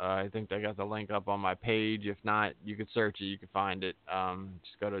out. I think I got the link up on my page. If not, you could search it. You could find it.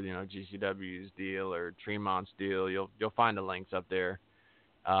 Just go to GCW's deal or Tremont's deal. You'll find the links up there.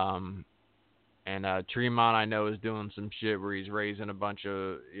 And Tremont, I know, is doing some shit where he's raising a bunch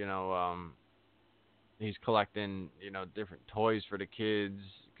of he's collecting different toys for the kids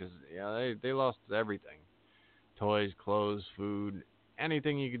because they lost everything, toys, clothes, food,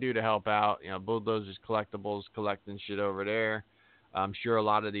 anything you could do to help out. Bulldozers Collectibles collecting shit over there. I'm sure a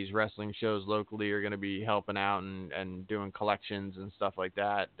lot of these wrestling shows locally are going to be helping out and doing collections and stuff like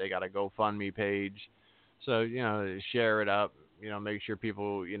that. They got a GoFundMe page. So, share it up. make sure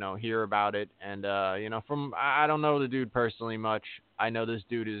people, hear about it. And, I don't know the dude personally much. I know this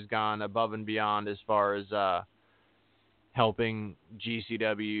dude has gone above and beyond as far as helping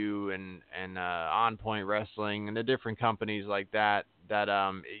GCW and On Point Wrestling and the different companies like that,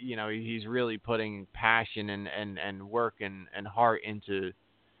 he's really putting passion and work and heart into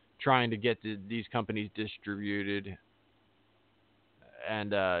trying to get these companies distributed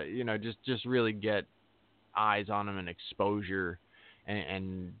and, just really get eyes on them and exposure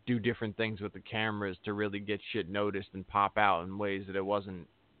and do different things with the cameras to really get shit noticed and pop out in ways that it wasn't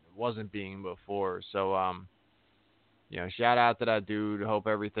being before. So, shout out to that dude. Hope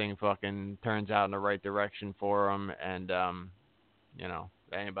everything fucking turns out in the right direction for him. And,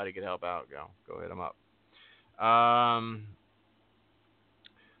 if anybody could help out, go hit him up.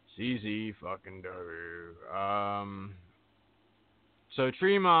 CZ fucking W. So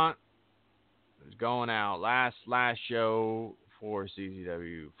Tremont is going out. Last show for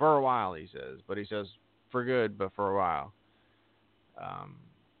CZW for a while, he says. But he says for good, but for a while.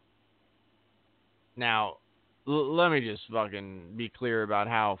 Now, let me just fucking be clear about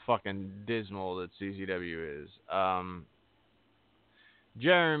how fucking dismal that CZW is.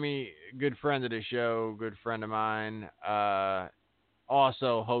 Jeremy, good friend of the show, good friend of mine,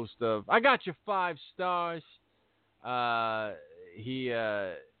 also host of I Got You 5 Stars. He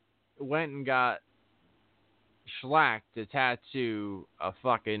went and got Schlack to tattoo a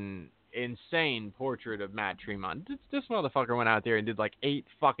fucking insane portrait of Matt Tremont. This motherfucker went out there and did like 8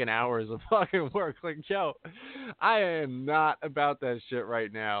 fucking hours of fucking work. Like, yo, I am not about that shit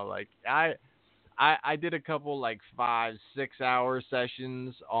right now. Like, I did a couple like 5-6 hour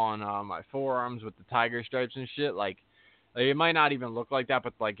sessions on my forearms with the tiger stripes and shit. Like, it might not even look like that,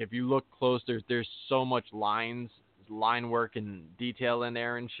 but like if you look close, there's so much line work and detail in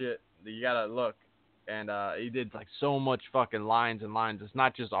there and shit that you gotta look. And he did like so much fucking lines and lines. It's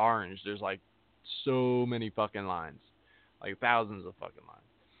not just orange. There's like so many fucking lines, like thousands of fucking lines.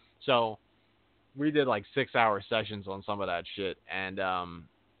 So we did like 6 hour sessions on some of that shit. And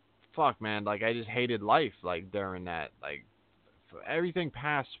fuck, man, like I just hated life like during that. Like everything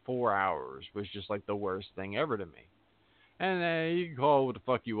past 4 hours was just like the worst thing ever to me. And you can call it what the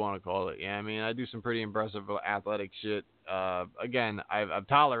fuck you want to call it. Yeah, I mean, I do some pretty impressive athletic shit. Again, I've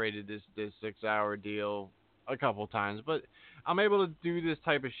tolerated this 6 hour deal a couple times, but I'm able to do this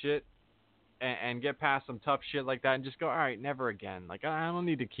type of shit and get past some tough shit like that and just go, all right, never again. Like I don't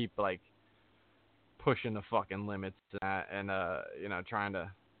need to keep like pushing the fucking limits to that and trying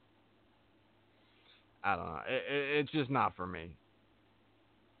to. I don't know. It's just not for me.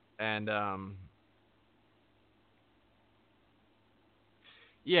 And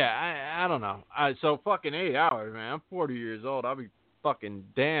yeah, I don't know. So fucking 8 hours, man. I'm 40 years old. I'll be fucking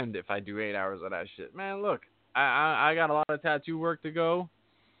damned if I do 8 hours of that shit. Man, look, I got a lot of tattoo work to go.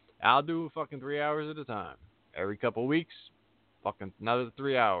 I'll do fucking 3 hours at a time. Every couple weeks, fucking another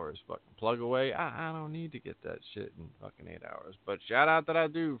 3 hours. Fucking plug away. I don't need to get that shit in fucking 8 hours. But shout out to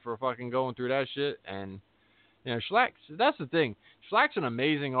that dude for fucking going through that shit. And, Schlack, that's the thing. Schlack's an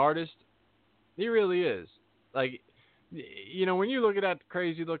amazing artist. He really is. Like, when you look at that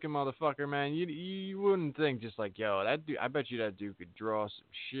crazy looking motherfucker, man, you wouldn't think just like, yo, that dude, I bet you that dude could draw some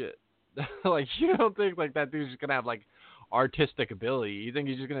shit. Like, you don't think like that dude's just gonna have like artistic ability. You think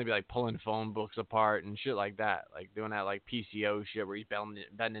he's just gonna be like pulling phone books apart and shit like that, like doing that like PCO shit where he's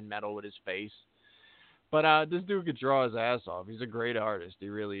bending metal with his face. But this dude could draw his ass off. He's a great artist. He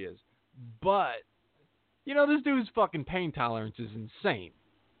really is. But this dude's fucking pain tolerance is insane.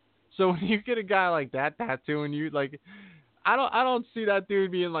 So when you get a guy like that tattooing you, like, I don't see that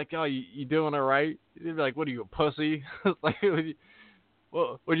dude being like, oh, you doing it right? He'd be like, what are you, a pussy? Like,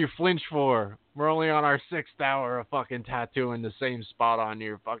 what do you flinch for? We're only on our 6th hour of fucking tattooing the same spot on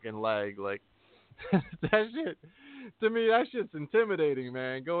your fucking leg. Like, that shit, to me, that shit's intimidating,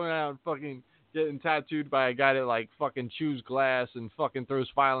 man. Going out and fucking getting tattooed by a guy that, like, fucking chews glass and fucking throws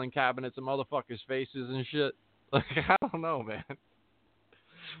filing cabinets at motherfuckers' faces and shit. Like, I don't know, man.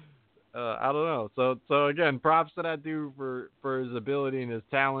 I don't know. So again, props to that dude for his ability and his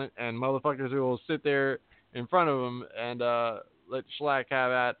talent, and motherfuckers who will sit there in front of him and let Schlack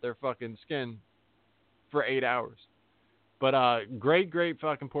have at their fucking skin for 8 hours. But great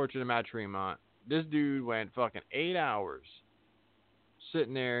fucking portrait of Matt Tremont. This dude went fucking 8 hours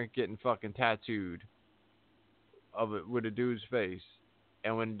sitting there getting fucking tattooed of it with a dude's face,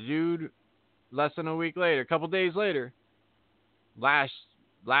 and when the dude less than a week later, a couple days later, last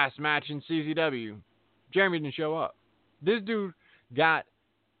match in CZW, Jeremy didn't show up. This dude got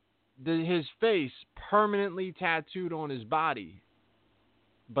his face permanently tattooed on his body.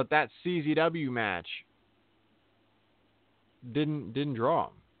 But that CZW match didn't draw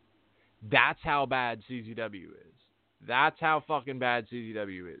him. That's how bad CZW is. That's how fucking bad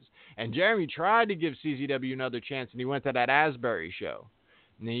CZW is. And Jeremy tried to give CZW another chance, and he went to that Asbury show.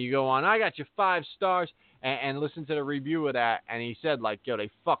 And then you go on, I got you 5 stars, and listen to the review of that, and he said, like, yo, they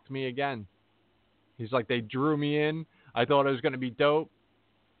fucked me again. He's like, they drew me in. I thought it was going to be dope,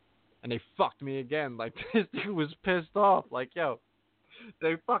 and they fucked me again. Like, this dude was pissed off. Like, yo,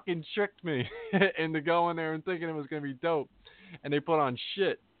 they fucking tricked me into going there and thinking it was going to be dope, and they put on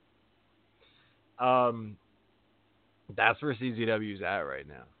shit. That's where CZW's at right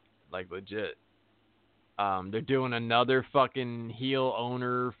now. Like, legit. They're doing another fucking heel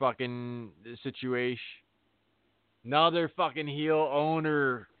owner fucking situation. Another fucking heel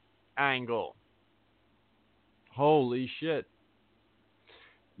owner angle. Holy shit.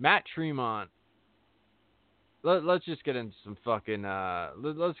 Matt Tremont. Let's just get into some fucking,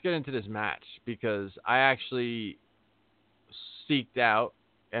 let's get into this match, because I actually seeked out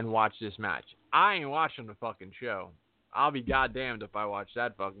and watched this match. I ain't watching the fucking show. I'll be goddamned if I watch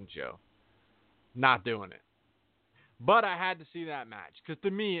that fucking show. Not doing it. But I had to see that match, because to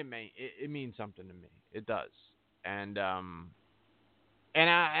me it means something to me. It does. And I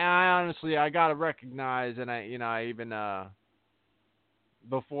honestly, I gotta recognize, and I even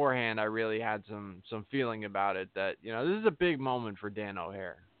beforehand I really had some feeling about it, that this is a big moment for Dan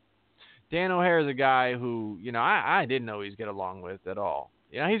O'Hare. Dan O'Hare is a guy who I didn't always get along with at all.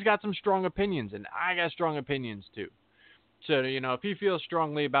 He's got some strong opinions, and I got strong opinions too. So, if he feels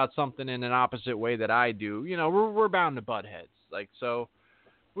strongly about something in an opposite way that I do, we're bound to butt heads. Like, so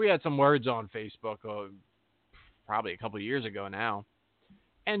we had some words on Facebook probably a couple of years ago now.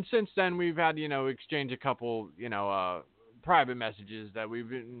 And since then, we've had, exchange a couple, private messages that we've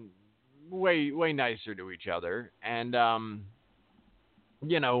been way nicer to each other. And,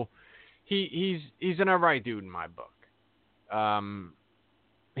 he's an alright dude in my book.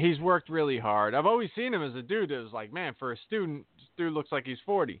 He's worked really hard. I've always seen him as a dude that was like, man, for a student, this dude looks like he's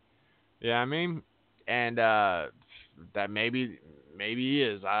 40. Yeah, I mean? And that maybe he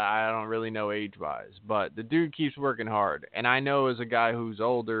is. I don't really know age-wise. But the dude keeps working hard. And I know as a guy who's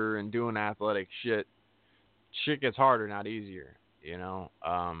older and doing athletic shit gets harder, not easier, I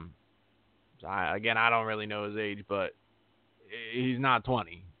don't really know his age, but he's not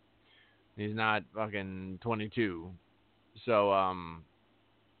 20. He's not fucking 22. So,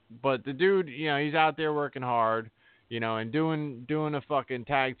 but the dude, he's out there working hard, and doing a fucking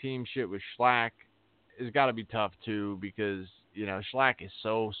tag team shit with Schlack has got to be tough too, because, Schlack is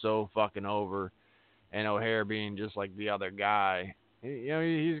so fucking over, and O'Hare being just like the other guy,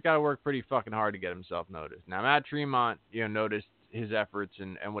 he's got to work pretty fucking hard to get himself noticed. Now, Matt Tremont, noticed his efforts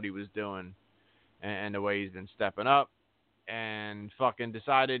and what he was doing and the way he's been stepping up, and fucking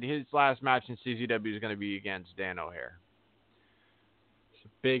decided his last match in CZW is going to be against Dan O'Hare.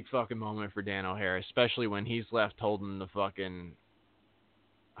 Big fucking moment for Dan O'Hare, especially when he's left holding the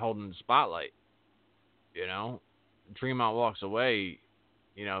spotlight. Tremont walks away.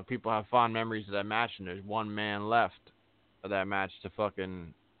 People have fond memories of that match, and there's one man left of that match to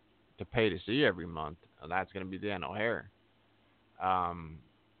pay to see every month, and that's gonna be Dan O'Hare.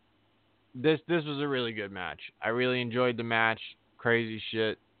 This was a really good match. I really enjoyed the match. Crazy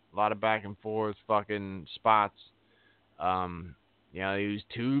shit, a lot of back and forth, fucking spots. They use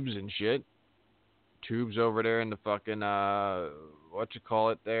tubes and shit. Tubes over there in the fucking,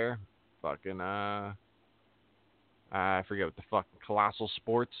 there? Fucking, I forget what the fucking Colossal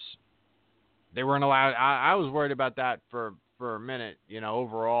Sports. They weren't allowed. I was worried about that for a minute,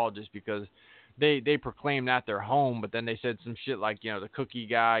 overall, just because they proclaimed that their home, but then they said some shit like, the cookie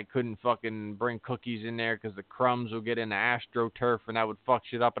guy couldn't fucking bring cookies in there because the crumbs will get in the AstroTurf and that would fuck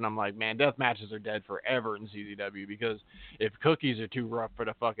shit up. And I'm like, man, death matches are dead forever in CZW, because if cookies are too rough for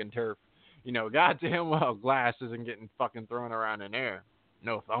the fucking turf, goddamn well glass isn't getting fucking thrown around in there.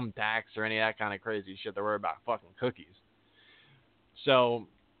 No thumbtacks or any of that kind of crazy shit to worry about fucking cookies. So,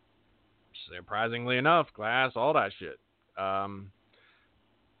 surprisingly enough, glass, all that shit.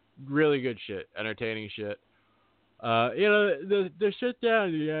 Really good shit, entertaining shit. The shit down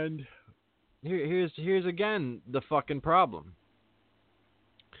at the end. Here's again the fucking problem.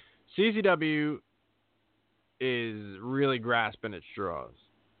 CZW is really grasping at straws,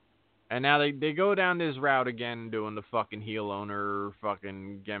 and now they go down this route again, doing the fucking heel owner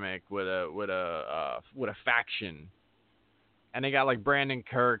fucking gimmick with a faction, and they got like Brandon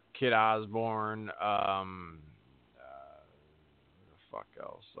Kirk, Kid Osborne, fuck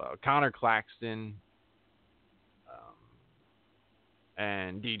else? Connor Claxton,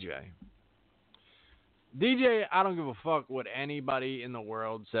 and DJ. DJ, I don't give a fuck what anybody in the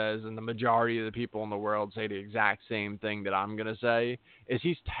world says, and the majority of the people in the world say the exact same thing that I'm going to say, is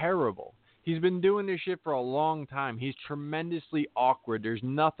he's terrible. He's been doing this shit for a long time. He's tremendously awkward. There's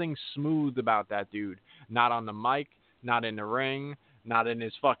nothing smooth about that dude. Not on the mic, not in the ring, not in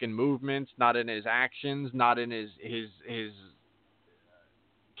his fucking movements, not in his actions, not in his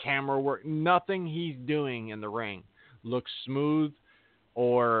camera work. Nothing he's doing in the ring looks smooth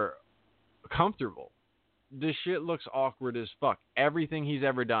or comfortable. This shit looks awkward as fuck. Everything he's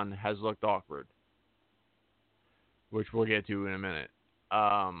ever done has looked awkward, which we'll get to in a minute.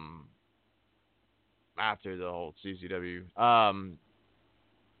 After the whole CCW.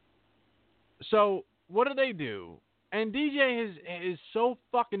 So what do they do? And DJ is so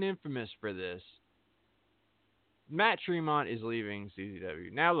fucking infamous for this. Matt Tremont is leaving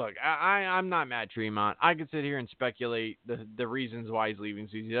CCW. Now, look, I'm not Matt Tremont. I could sit here and speculate the reasons why he's leaving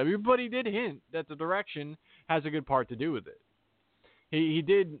CCW, but he did hint that the direction has a good part to do with it. He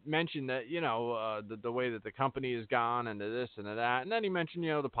did mention that, you know, the way that the company has gone and this and that, and then he mentioned,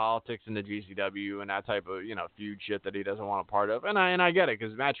 you know, the politics in the GCW and that type of, you know, feud shit that he doesn't want a part of. And I get it,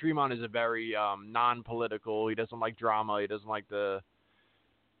 because Matt Tremont is a very non-political. He doesn't like drama. He doesn't like the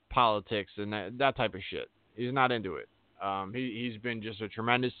politics and that type of shit. He's not into it. He's been just a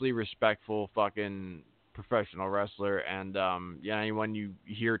tremendously respectful fucking professional wrestler, and yeah, anyone you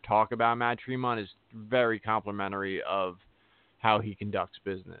hear talk about Matt Tremont is very complimentary of how he conducts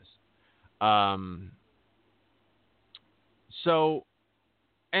business. So,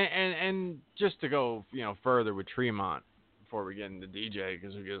 and just to go, you know, further with Tremont before we get into DJ,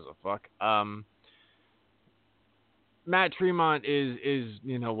 because who gives a fuck? Matt Tremont is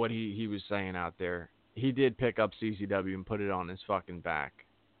you know what he was saying out there. He did pick up CCW and put it on his fucking back.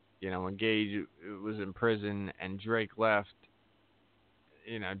 You know, when Gage was in prison and Drake left,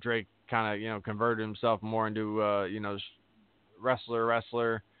 you know, Drake kind of, you know, converted himself more into, you know,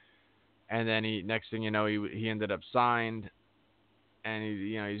 wrestler. And then next thing you know, he ended up signed, and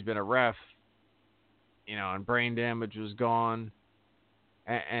he's been a ref, you know, and Brain Damage was gone,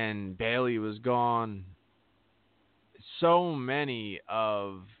 and Bailey was gone. So many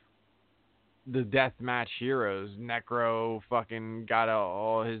of the deathmatch heroes. Necro fucking got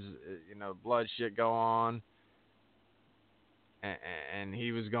all his, you know, blood shit go on, and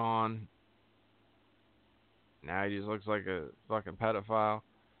he was gone. Now he just looks like a fucking pedophile.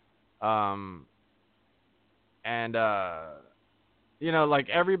 You know, like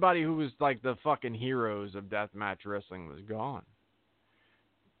everybody who was like the fucking heroes of deathmatch wrestling was gone.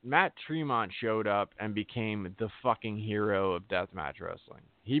 Matt Tremont showed up and became the fucking hero of deathmatch wrestling.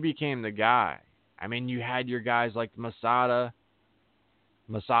 He became the guy. I mean, you had your guys like Masada.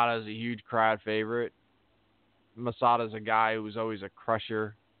 Masada's a huge crowd favorite. Masada's a guy who was always a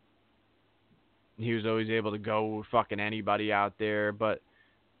crusher. He was always able to go with fucking anybody out there, but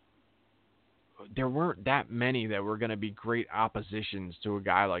there weren't that many that were going to be great oppositions to a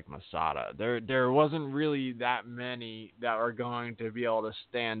guy like Masada. There wasn't really that many that are going to be able to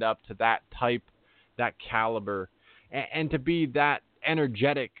stand up to that type, that caliber, and to be that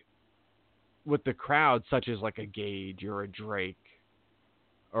energetic with the crowd, such as like a Gage or a Drake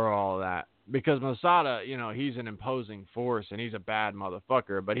or all of that. Because Masada, you know, he's an imposing force and he's a bad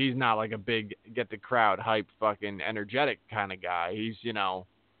motherfucker, but he's not like a big get the crowd hype fucking energetic kind of guy. He's, you know,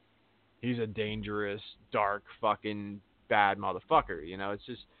 he's a dangerous, dark, fucking bad motherfucker. You know,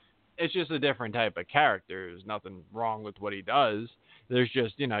 it's just a different type of character. There's nothing wrong with what he does. There's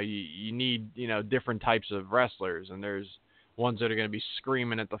just, you know, you need, you know, different types of wrestlers, and there's ones that are going to be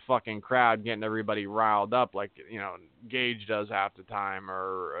screaming at the fucking crowd, getting everybody riled up like, you know, Gage does half the time,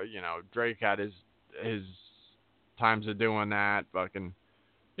 or, you know, Drake had his times of doing that, fucking,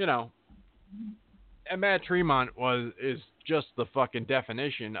 you know. And Matt Tremont is just the fucking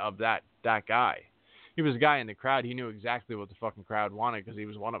definition of that guy. He was a guy in the crowd. He knew exactly what the fucking crowd wanted because he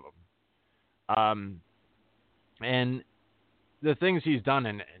was one of them. And the things he's done,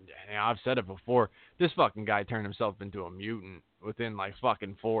 and you know, I've said it before, this fucking guy turned himself into a mutant within like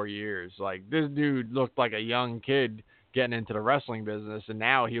fucking 4 years. Like, this dude looked like a young kid getting into the wrestling business, and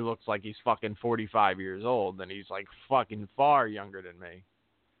now he looks like he's fucking 45 years old, and he's like fucking far younger than me.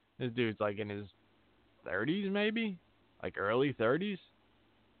 This dude's like in his 30s, maybe, like early 30s,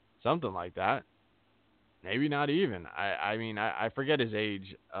 something like that. Maybe not even. I mean, I forget his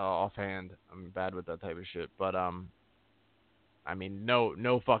age offhand. I'm bad with that type of shit. But I mean,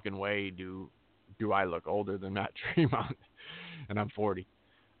 no fucking way do I look older than Matt Tremont, and I'm 40.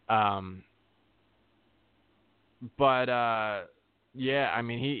 But yeah, I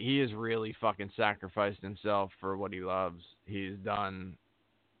mean, he has really fucking sacrificed himself for what he loves. He's done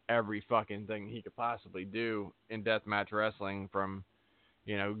every fucking thing he could possibly do in deathmatch wrestling, from,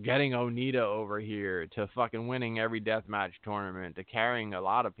 you know, getting Onita over here to fucking winning every deathmatch tournament to carrying a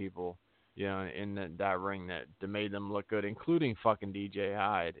lot of people, you know, in that ring that made them look good, including fucking DJ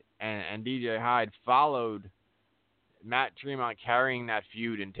Hyde. And DJ Hyde followed Matt Tremont carrying that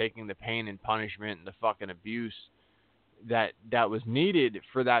feud and taking the pain and punishment and the fucking abuse that was needed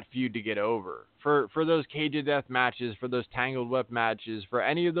for that feud to get over. For those cage of death matches, for those tangled whip matches, for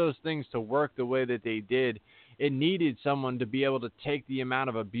any of those things to work the way that they did, it needed someone to be able to take the amount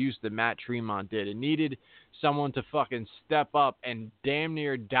of abuse that Matt Tremont did. It needed someone to fucking step up and damn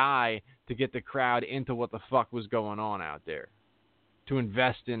near die to get the crowd into what the fuck was going on out there, to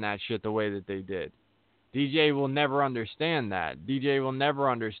invest in that shit the way that they did. DJ will never understand that. DJ will never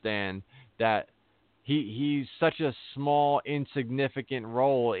understand that he's such a small, insignificant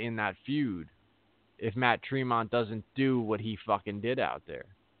role in that feud if Matt Tremont doesn't do what he fucking did out there.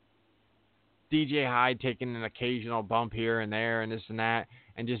 DJ Hyde taking an occasional bump here and there and this and that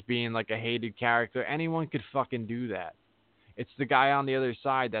and just being like a hated character, anyone could fucking do that. It's the guy on the other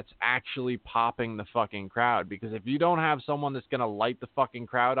side that's actually popping the fucking crowd, because if you don't have someone that's going to light the fucking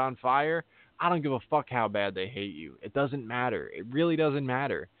crowd on fire, I don't give a fuck how bad they hate you. It doesn't matter. It really doesn't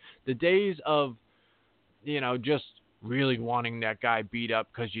matter. The days of, you know, just really wanting that guy beat up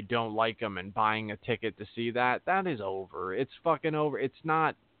because you don't like him and buying a ticket to see that is over. It's fucking over. It's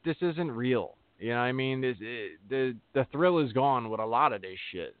not, this isn't real. You know what I mean? The thrill is gone with a lot of this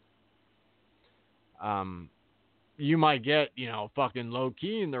shit. You might get, you know, fucking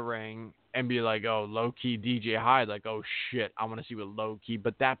low-key in the ring and be like, oh, low-key DJ Hyde, like, oh, shit, I want to see what low-key,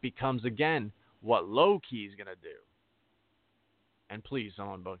 but that becomes, again, what low-key is going to do. And please,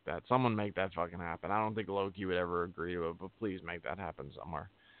 someone book that. Someone make that fucking happen. I don't think low-key would ever agree to it, but please make that happen somewhere.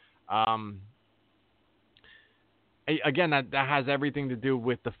 Again, that has everything to do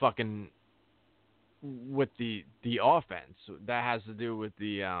with the fucking, with the offense. That has to do with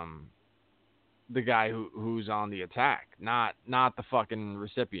the guy who's on the attack, not the fucking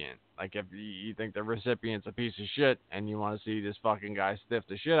recipient. Like, if you think the recipient's a piece of shit and you want to see this fucking guy stiff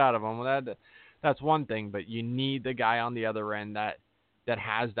the shit out of him, well, that's one thing. But you need the guy on the other end that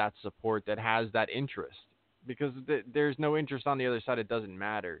has that support, that has that interest. Because there's no interest on the other side, it doesn't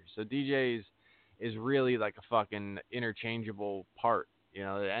matter. So DJ's is really like a fucking interchangeable part. You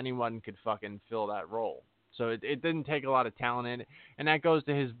know, anyone could fucking fill that role. So it didn't take a lot of talent in it. And that goes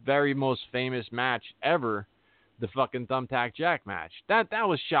to his very most famous match ever, the fucking Thumbtack Jack match. That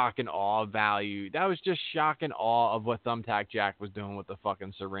was shock and awe value. That was just shock and awe of what Thumbtack Jack was doing with the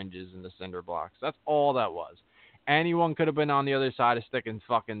fucking syringes and the cinder blocks. That's all that was. Anyone could have been on the other side of sticking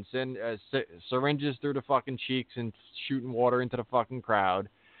fucking syringes through the fucking cheeks and shooting water into the fucking crowd.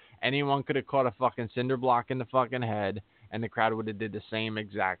 Anyone could have caught a fucking cinder block in the fucking head, and the crowd would have did the same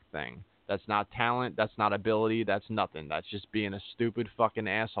exact thing. That's not talent. That's not ability. That's nothing. That's just being a stupid fucking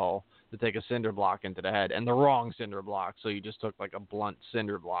asshole to take a cinder block into the head, and the wrong cinder block. So you just took like a blunt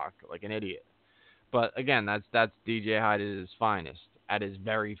cinder block, like an idiot. But again, that's DJ Hyde at his finest. At his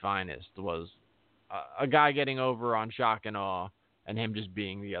very finest was a guy getting over on shock and awe, and him just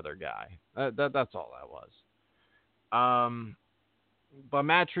being the other guy. That's all that was. But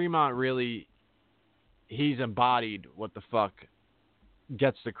Matt Tremont really, he's embodied what the fuck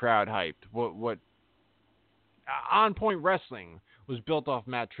gets the crowd hyped. What On Point Wrestling was built off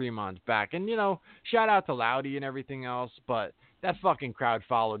Matt Tremont's back. And, you know, shout out to Loudy and everything else, but that fucking crowd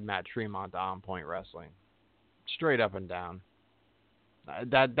followed Matt Tremont to On Point Wrestling. Straight up and down.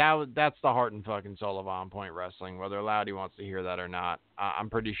 That's the heart and fucking soul of On Point Wrestling, whether Loudy wants to hear that or not. I'm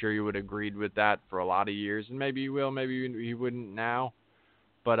pretty sure you would have agreed with that for a lot of years, and maybe you will, maybe you wouldn't now.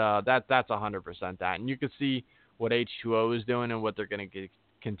 But that's 100% that. And you can see what H2O is doing and what they're going to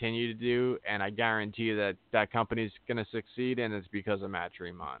continue to do, and I guarantee you that company's going to succeed, and it's because of Matt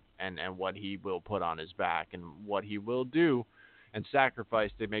Tremont and what he will put on his back and what he will do and sacrifice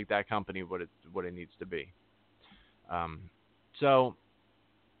to make that company what it needs to be. So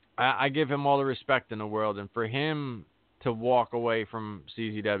I give him all the respect in the world, and for him to walk away from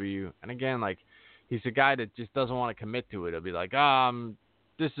CZW, and again, like, he's a guy that just doesn't want to commit to it. He'll be like,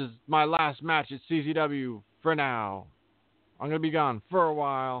 this is my last match at CZW for now. I'm going to be gone for a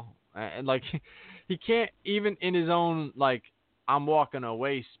while. And like, he can't, even in his own, like, I'm walking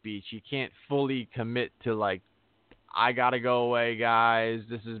away speech, he can't fully commit to, like, I got to go away, guys.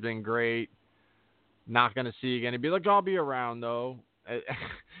 This has been great. Not going to see you again. He'd be like, I'll be around, though.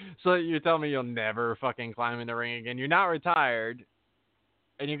 So you're telling me you'll never fucking climb in the ring again? You're not retired,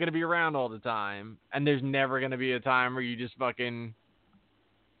 and you're going to be around all the time, and there's never going to be a time where you just fucking...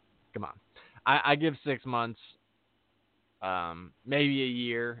 Come on. I give 6 months. Maybe a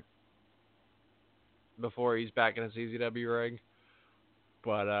year before he's back in a CZW ring.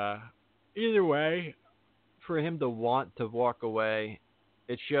 But either way, for him to want to walk away,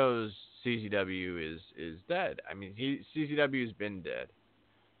 it shows CZW is dead. I mean, CZW's been dead.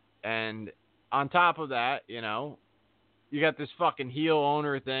 And on top of that, you know, you got this fucking heel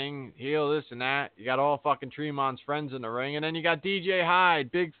owner thing, heel this and that. You got all fucking Tremont's friends in the ring. And then you got DJ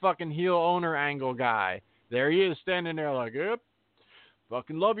Hyde, big fucking heel owner angle guy. There he is standing there like, yep,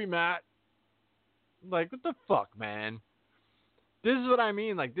 fucking love you, Matt. Like, what the fuck, man? This is what I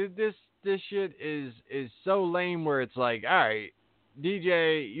mean. Like, this shit is so lame where it's like, all right,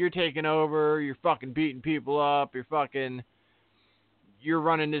 DJ, you're taking over. You're fucking beating people up. You're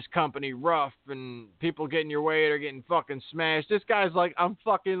running this company rough, and people getting your way are getting fucking smashed. This guy's like, I'm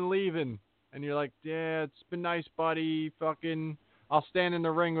fucking leaving. And you're like, yeah, it's been nice, buddy. Fucking, I'll stand in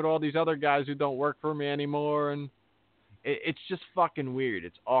the ring with all these other guys who don't work for me anymore. And it's just fucking weird.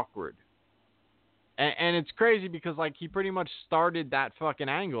 It's awkward. And it's crazy because, like, he pretty much started that fucking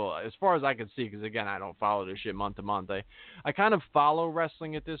angle, as far as I could see, because, again, I don't follow this shit month to month. I kind of follow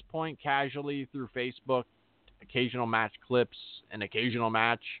wrestling at this point casually through Facebook, occasional match clips, an occasional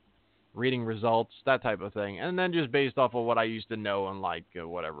match, reading results, that type of thing. And then just based off of what I used to know and like,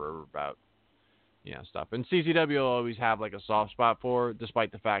 whatever about, you know, stuff. And CZW will always have, like, a soft spot for,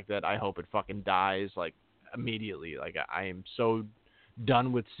 despite the fact that I hope it fucking dies, like, immediately. Like, I am so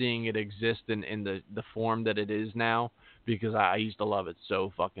done with seeing it exist in the form that it is now, because I used to love it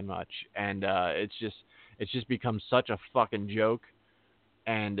so fucking much. And it's just become such a fucking joke.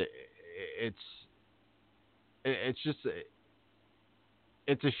 And it's a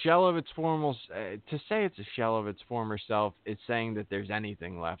shell of its former. To say it's a shell of its former self, it's saying that there's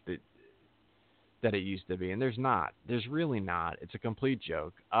anything left that it used to be, and there's not. There's really not. It's a complete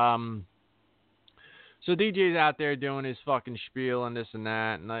joke. So DJ's out there doing his fucking spiel and this and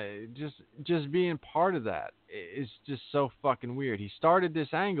that, and just being part of that is just so fucking weird. He started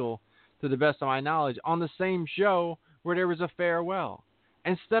this angle, to the best of my knowledge, on the same show where there was a farewell.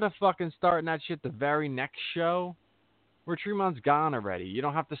 Instead of fucking starting that shit the very next show, where Tremont's gone already. You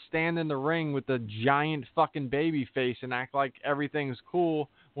don't have to stand in the ring with the giant fucking baby face and act like everything's cool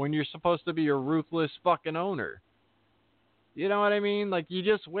when you're supposed to be a ruthless fucking owner. You know what I mean? Like, you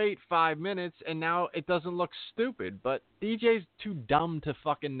just wait 5 minutes and now it doesn't look stupid. But DJ's too dumb to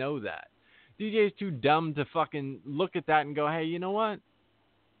fucking know that. DJ's too dumb to fucking look at that and go, hey, you know what?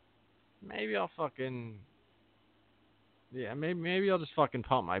 Maybe I'll fucking... Yeah, maybe I'll just fucking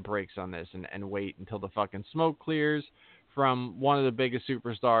pump my brakes on this and wait until the fucking smoke clears from one of the biggest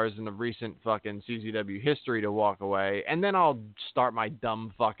superstars in the recent fucking CZW history to walk away. And then I'll start my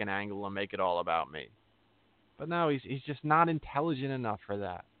dumb fucking angle and make it all about me. But no, he's just not intelligent enough for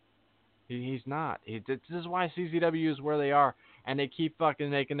that. He's not. This is why CZW is where they are. And they keep fucking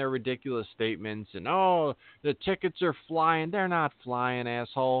making their ridiculous statements. And, oh, the tickets are flying. They're not flying,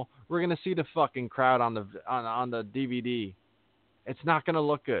 asshole. We're going to see the fucking crowd on the DVD. It's not going to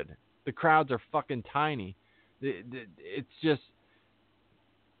look good. The crowds are fucking tiny. It's just...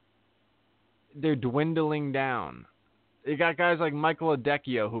 They're dwindling down. You got guys like Michael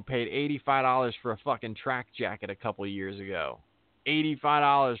Adecchio who paid $85 for a fucking track jacket a couple years ago.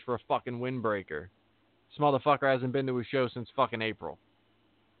 $85 for a fucking windbreaker. This motherfucker hasn't been to a show since fucking April.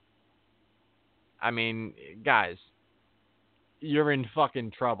 I mean, guys, you're in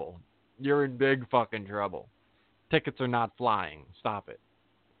fucking trouble. You're in big fucking trouble. Tickets are not flying. Stop it.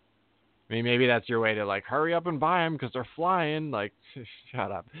 I mean, maybe that's your way to, like, hurry up and buy them because they're flying. Like,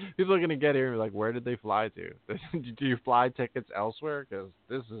 shut up. People are going to get here and be like, where did they fly to? Do you fly tickets elsewhere? Because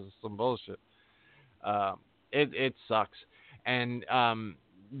this is some bullshit. It sucks. And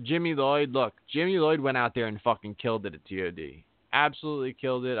Jimmy Lloyd went out there and fucking killed it at TOD. Absolutely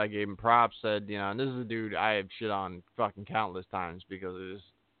killed it. I gave him props. Said, you know, and this is a dude I have shit on fucking countless times because it is,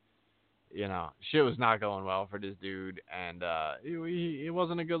 you know, shit was not going well for this dude, and it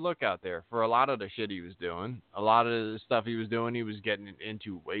wasn't a good look out there for a lot of the shit he was doing. A lot of the stuff he was doing, he was getting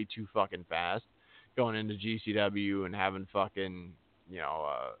into way too fucking fast, going into GCW and having fucking, you know,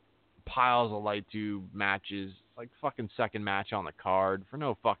 piles of light tube matches, like fucking second match on the card for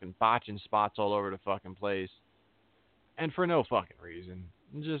no fucking botching spots all over the fucking place, and for no fucking reason,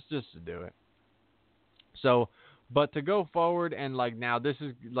 just to do it. So. But to go forward and, like, now this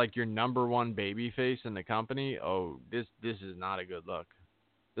is, like, your number one baby face in the company, oh, this is not a good look.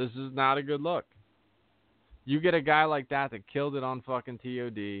 This is not a good look. You get a guy like that killed it on fucking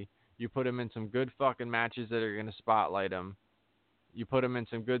TOD. You put him in some good fucking matches that are going to spotlight him. You put him in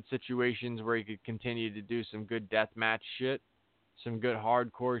some good situations where he could continue to do some good deathmatch shit, some good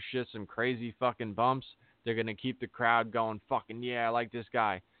hardcore shit, some crazy fucking bumps. They're going to keep the crowd going, fucking, yeah, I like this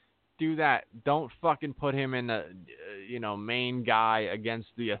guy. Do that. Don't fucking put him in the, main guy against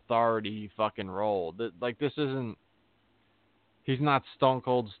the authority fucking role. This isn't, he's not Stone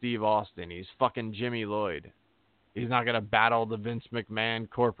Cold Steve Austin. He's fucking Jimmy Lloyd. He's not going to battle the Vince McMahon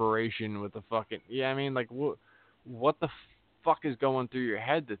Corporation with the fucking, what the fuck is going through your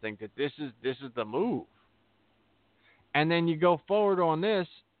head to think that this is the move? And then you go forward on this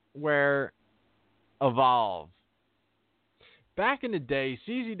where Evolve. Back in the day,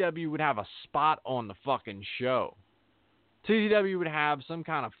 CZW would have a spot on the fucking show. CZW would have some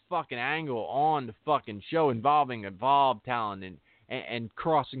kind of fucking angle on the fucking show involving Evolve talent and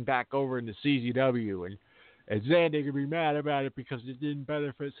crossing back over into CZW. And Zandy could be mad about it because it didn't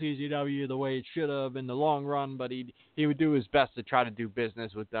benefit CZW the way it should have in the long run, but he would do his best to try to do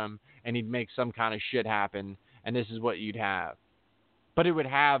business with them, and he'd make some kind of shit happen, and this is what you'd have. But it would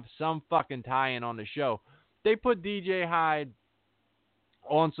have some fucking tie-in on the show. They put DJ Hyde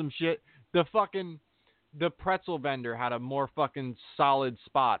on some shit. The pretzel vendor had a more fucking solid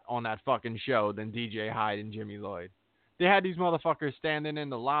spot on that fucking show than DJ Hyde and Jimmy Lloyd. They had these motherfuckers standing in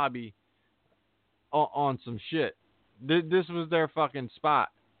the lobby on some shit. This was their fucking spot.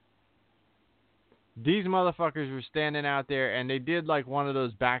 These motherfuckers were standing out there, and they did like one of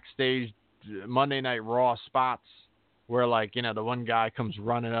those backstage Monday Night Raw spots where, the one guy comes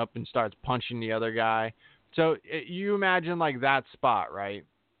running up and starts punching the other guy. So you imagine that spot, right?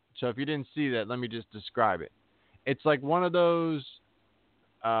 So if you didn't see that, let me just describe it. It's like one of those,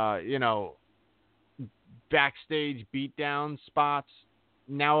 backstage beatdown spots.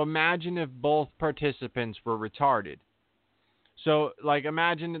 Now imagine if both participants were retarded. So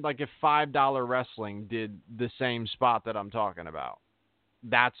imagine if $5 Wrestling did the same spot that I'm talking about.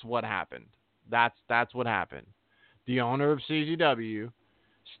 That's what happened. That's what happened. The owner of CZW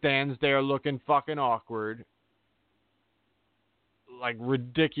stands there looking fucking awkward.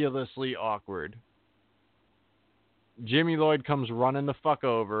 Ridiculously awkward. Jimmy Lloyd comes running the fuck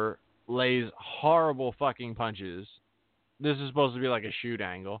over, lays horrible fucking punches. This is supposed to be like a shoot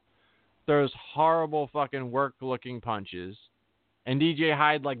angle. Throws horrible fucking work-looking punches. And DJ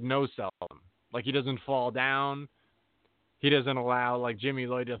Hyde, no-sell him. He doesn't fall down. He doesn't allow, Jimmy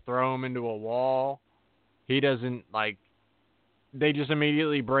Lloyd to throw him into a wall. He doesn't, they just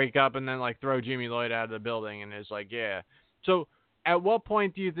immediately break up and then, throw Jimmy Lloyd out of the building. And it's yeah. So, at what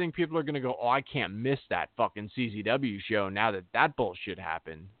point do you think people are going to go, oh, I can't miss that fucking CZW show now that bullshit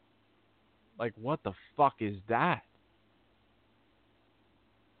happened? What the fuck is that?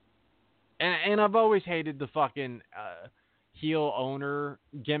 And I've always hated the fucking heel owner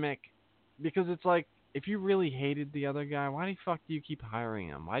gimmick because it's if you really hated the other guy, why the fuck do you keep hiring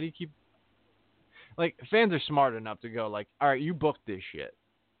him? Why do you keep... fans are smart enough to go all right, you booked this shit.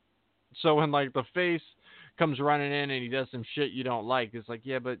 So when the face comes running in and he does some shit you don't like, it's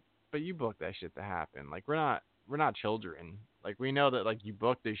yeah, but you booked that shit to happen. We're not children. We know that you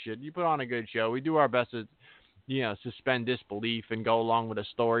booked this shit. You put on a good show. We do our best to, suspend disbelief and go along with a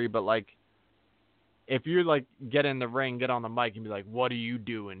story, but if you get in the ring, get on the mic and be what are you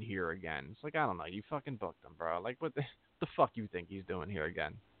doing here again? It's I don't know. You fucking booked him, bro. What the fuck you think he's doing here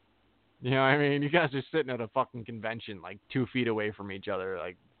again? You know what I mean? You guys are sitting at a fucking convention 2 feet away from each other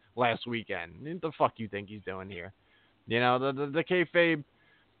last weekend. What the fuck you think he's doing here? The kayfabe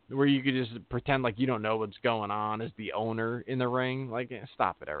where you could just pretend you don't know what's going on as the owner in the ring.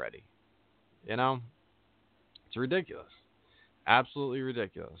 Stop it already. It's ridiculous. Absolutely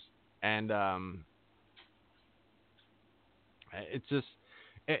ridiculous. And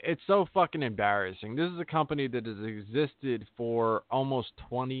it's so fucking embarrassing. This is a company that has existed for almost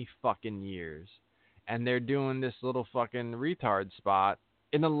 20 fucking years, and they're doing this little fucking retard spot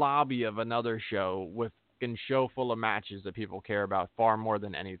in the lobby of another show with a show full of matches that people care about far more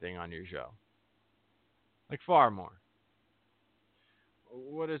than anything on your show. Far more.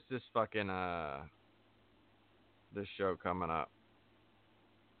 What is this fucking this show coming up?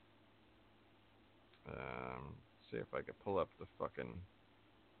 See if I can pull up the fucking...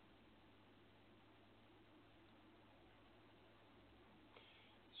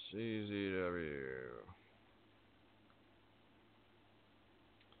 CZW.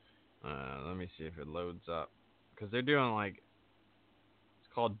 Let me see if it loads up. Because they're doing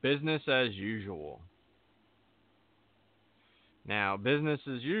it's called Business as Usual. Now, Business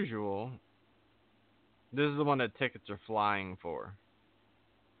as Usual, this is the one that tickets are flying for.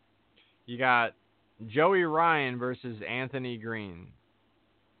 You got Joey Ryan versus Anthony Green.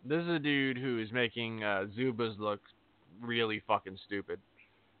 This is a dude who is making Zubas look really fucking stupid.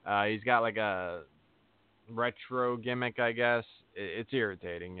 He's got a retro gimmick, I guess. It's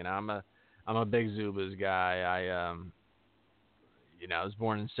irritating, I'm I'm a big Zubaz guy. I I was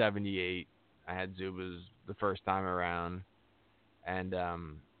born in '78. I had Zubaz the first time around, and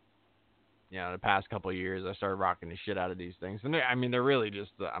the past couple of years I started rocking the shit out of these things. And they're really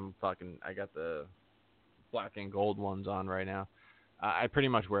just I got the black and gold ones on right now. I pretty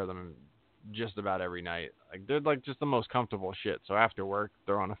much wear them just about every night. Like, they're like just the most comfortable shit. So after work,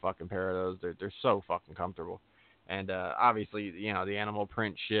 throw on a fucking pair of those. They're so fucking comfortable. And obviously, the animal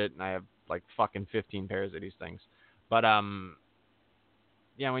print shit, and I have like fucking 15 pairs of these things. But when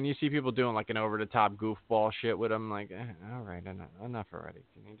you see people doing like an over the top goofball shit with them, like, all right, enough already.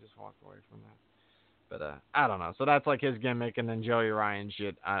 Can you just walk away from that? But I don't know. So that's like his gimmick, and then Joey Ryan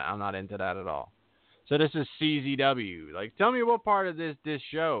shit. I'm not into that at all. So this is CZW. Like, tell me what part of this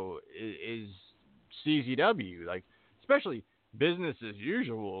show is CZW? Like, especially business as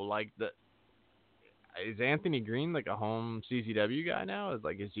usual. Like, is Anthony Green like a home CZW guy now? Is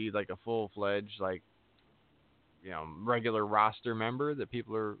he like a full-fledged like regular roster member that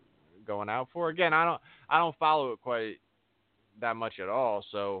people are going out for? Again, I don't follow it quite that much at all.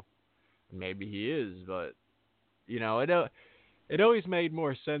 So maybe he is, but it always made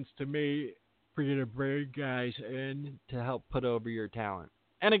more sense to me for you to bring guys in to help put over your talent.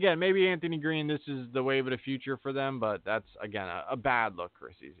 And again, maybe Anthony Green, this is the wave of the future for them, but that's, again, a bad look for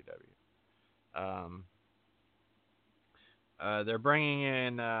CZW. They're bringing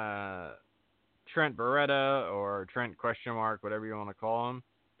in Trent Beretta, or Trent ? Whatever you want to call him.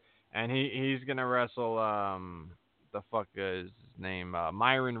 And he's going to wrestle, the fuck is his name?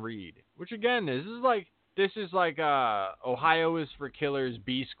 Myron Reed. Which, again, this is like Ohio is for Killers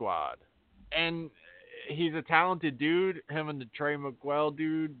B Squad. And he's a talented dude. Him and the Trey McGuell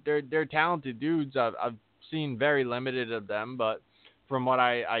dude, they're talented dudes. I've seen very limited of them, but from what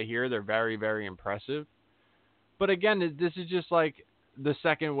I hear, they're very, very impressive. But again, this is just like the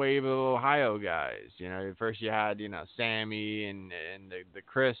second wave of Ohio guys. First you had Sammy and the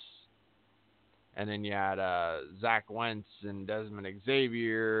Chris, and then you had Zach Wentz and Desmond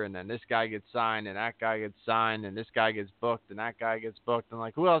Xavier, and then this guy gets signed, and that guy gets signed, and this guy gets booked, and that guy gets booked. And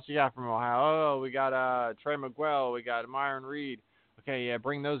like, who else you got from Ohio? Oh, we got Trey McGuell, we got Myron Reed. Okay, yeah,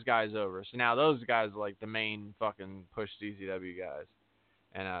 bring those guys over. So now those guys are like the main fucking push CZW guys.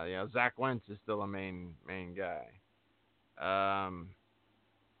 And Zach Wentz is still a main guy.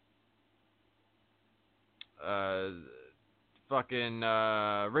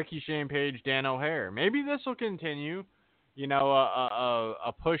 Ricky Shane Page, Dan O'Hare. Maybe this will continue.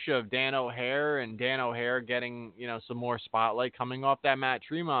 A push of Dan O'Hare, and Dan O'Hare getting, some more spotlight coming off that Matt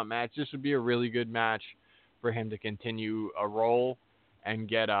Tremont match. This would be a really good match for him to continue a role and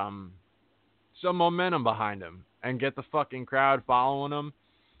get some momentum behind him and get the fucking crowd following him.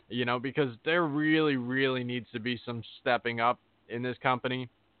 Because there really, really needs to be some stepping up in this company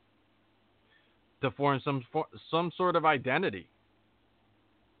to form some sort of identity,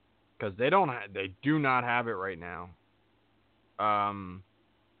 because they do not have it right now.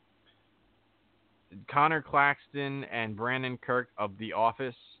 Connor Claxton and Brandon Kirk of The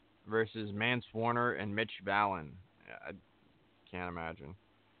Office versus Mance Warner and Mitch Vallon. I can't imagine.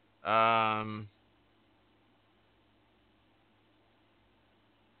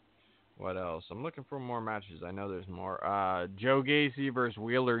 What else? I'm looking for more matches. I know there's more. Joe Gacy versus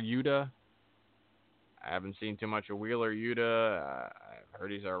Wheeler Yuta. I haven't seen too much of Wheeler Yuta. I've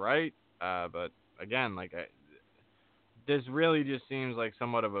heard he's all right. But again, this really just seems like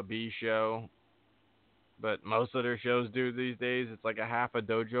somewhat of a B show. But most of their shows do these days. It's like a half a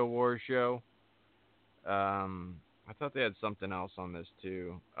Dojo Wars show. I thought they had something else on this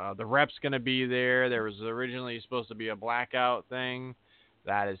too. The Rep's going to be there. There was originally supposed to be a Blackout thing.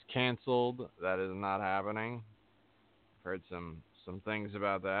 That is canceled. That is not happening. I've heard some things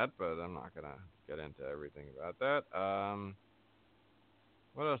about that, but I'm not going to get into everything about that.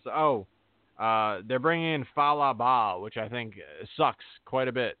 What else? Oh, they're bringing in Falaba, which I think sucks quite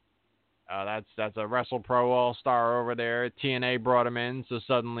a bit. That's a Wrestle Pro All-Star over there. TNA brought him in, so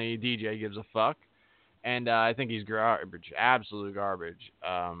suddenly DJ gives a fuck. And I think he's garbage, absolute garbage.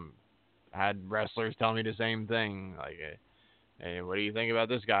 Had wrestlers tell me the same thing, like, hey, what do you think about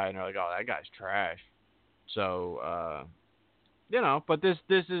this guy? And they're like, oh, that guy's trash. So, but this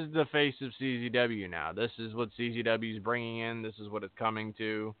is the face of CZW now. This is what CZW is bringing in. This is what it's coming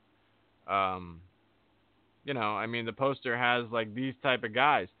to. The poster has, like, these type of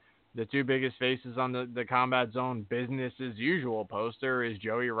guys. The two biggest faces on the Combat Zone business as usual poster is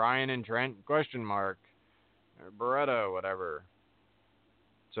Joey Ryan and Trent ? Or Beretta, whatever.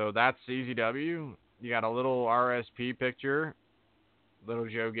 So that's CZW. You got a little RSP picture, little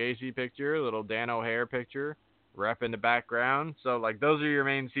Joe Gacy picture, little Dan O'Hare picture, rep in the background. So, like, those are your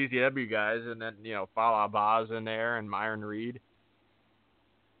main CCW guys. And then, Fala Baz in there and Myron Reed.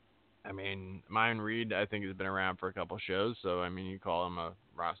 I mean, Myron Reed, I think, has been around for a couple shows. So, I mean, you call him a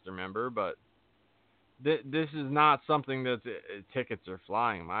roster member. But this is not something that tickets are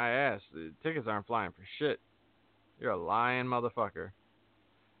flying. My ass. The tickets aren't flying for shit. You're a lying motherfucker.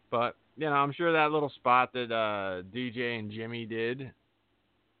 But, I'm sure that little spot that DJ and Jimmy did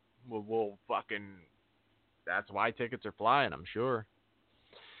will fucking... That's why tickets are flying, I'm sure.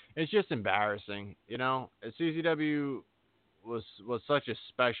 It's just embarrassing, CCW was such a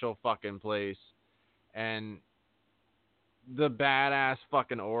special fucking place. And the badass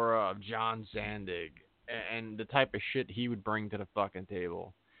fucking aura of John Zandig and the type of shit he would bring to the fucking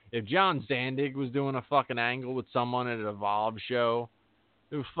table. If John Zandig was doing a fucking angle with someone at an Evolve show,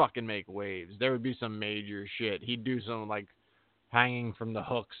 it would fucking make waves. There would be some major shit. He'd do some, like, hanging from the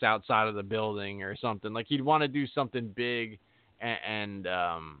hooks outside of the building or something. Like, he'd want to do something big and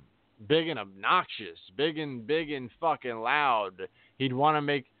big and obnoxious, big and fucking loud. He'd want to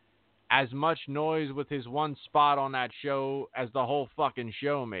make as much noise with his one spot on that show as the whole fucking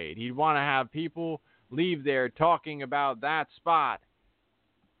show made. He'd want to have people leave there talking about that spot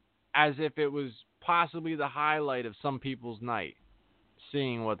as if it was possibly the highlight of some people's night,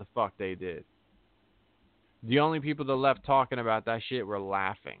 seeing what the fuck they did. The only people that left talking about that shit were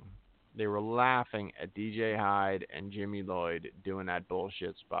laughing. They were laughing at DJ Hyde and Jimmy Lloyd doing that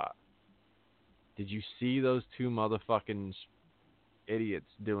bullshit spot. Did you see those two motherfucking idiots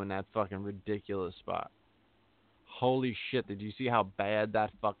doing that fucking ridiculous spot? Holy shit, did you see how bad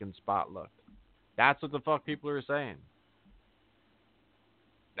that fucking spot looked? That's what the fuck people are saying.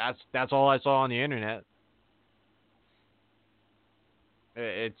 That's all I saw on the internet.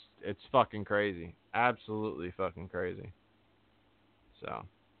 It's fucking crazy. Absolutely fucking crazy. So, I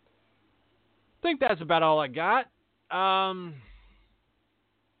think that's about all I got. My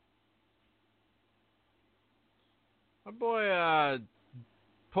boy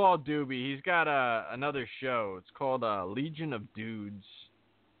Paul Doobie, he's got another show. It's called Legion of Dudes.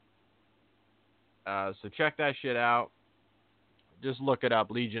 So check that shit out. Just look it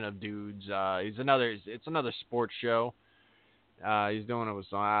up, Legion of Dudes. It's another sports show. He's doing it with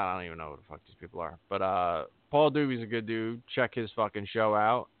some, I don't even know who the fuck these people are. But Paul Doobie's a good dude. Check his fucking show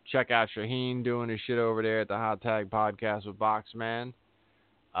out. Check out Shaheen doing his shit over there at the Hot Tag Podcast with Boxman.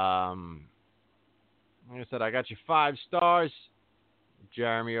 Like I said, I got you 5 stars.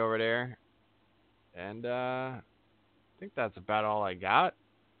 Jeremy over there. And I think that's about all I got.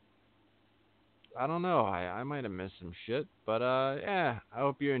 I don't know. I might have missed some shit. But yeah, I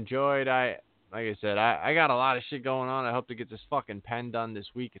hope you enjoyed. Like I said, I got a lot of shit going on. I hope to get this fucking pen done this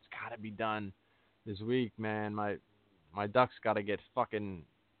week. It's got to be done this week, man. My duck's got to get fucking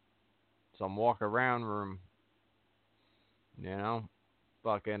some walk around room.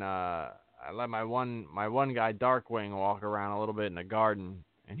 Fucking I let my one guy Darkwing walk around a little bit in the garden,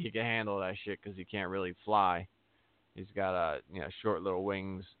 and he can handle that shit because he can't really fly. He's got short little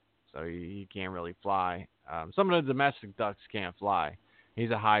wings, so he can't really fly. Some of the domestic ducks can't fly.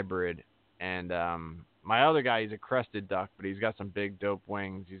 He's a hybrid. And my other guy, he's a crested duck, but he's got some big dope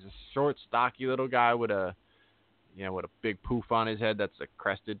wings. He's a short, stocky little guy with a big poof on his head. That's the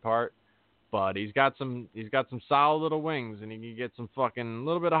crested part. But he's got some solid little wings, and he can get some fucking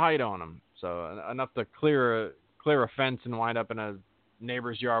little bit of height on him. So enough to clear a fence and wind up in a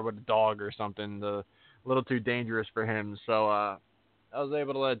neighbor's yard with a dog or something. A little too dangerous for him. So I was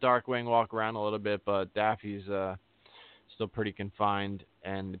able to let Darkwing walk around a little bit, but Daffy's still pretty confined,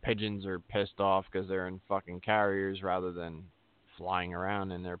 and the pigeons are pissed off because they're in fucking carriers rather than flying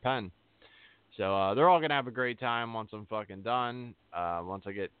around in their pen. So they're all going to have a great time once I'm fucking done. Once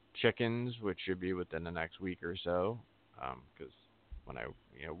I get chickens, which should be within the next week or so, because when I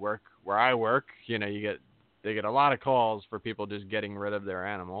work where I work, they get a lot of calls for people just getting rid of their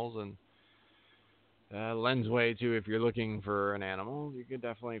animals, and lends way to if you're looking for an animal, you can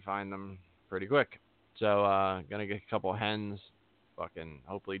definitely find them pretty quick. So gonna get a couple hens, fucking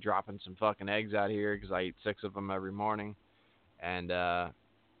hopefully dropping some fucking eggs out here because I eat 6 of them every morning, and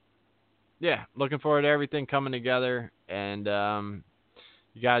yeah, looking forward to everything coming together. And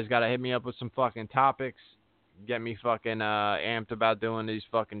you guys gotta hit me up with some fucking topics, get me fucking amped about doing these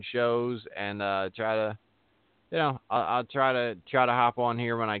fucking shows, and try to, I'll try to hop on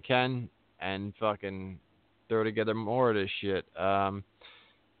here when I can and fucking throw together more of this shit.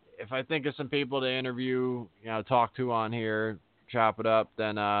 If I think of some people to interview, talk to on here, chop it up,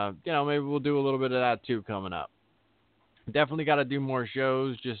 then, maybe we'll do a little bit of that too coming up. Definitely got to do more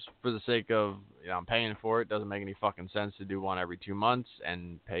shows just for the sake of, I'm paying for it. Doesn't make any fucking sense to do one every 2 months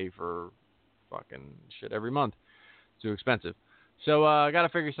and pay for fucking shit every month. Too expensive. So I got to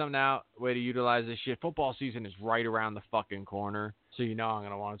figure something out, way to utilize this shit. Football season is right around the fucking corner. So you know I'm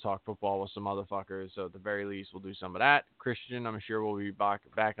going to want to talk football with some motherfuckers. So at the very least, we'll do some of that. Christian, I'm sure we'll be back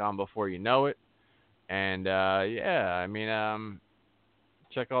on before you know it. And, yeah, I mean,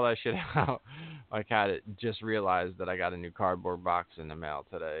 check all that shit out. My cat just realized that I got a new cardboard box in the mail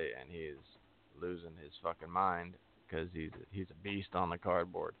today, and he's losing his fucking mind because he's a beast on the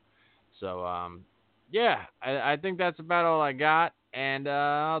cardboard. So, yeah, I think that's about all I got, and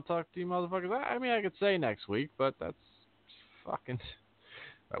I'll talk to you motherfuckers. I mean, I could say next week, but that's fucking...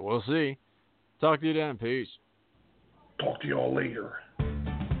 But we'll see. Talk to you then. Peace. Talk to y'all later.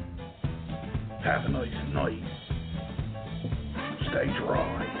 Have a nice night. Stay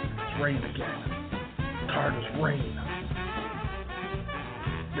dry. It's raining again. I'm tired of this rain.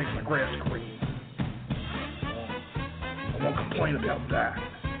 Makes my grass green. I won't complain about that.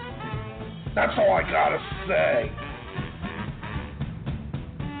 That's all I gotta say.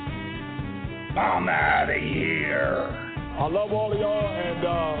 I'm out of here. I love all of y'all, and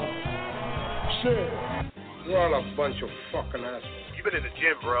shit. You're all a bunch of fucking assholes. You've been in the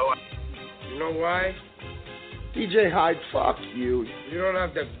gym, bro. You know why? DJ Hyde, fuck you. You don't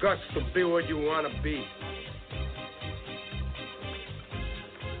have the guts to be what you want to be.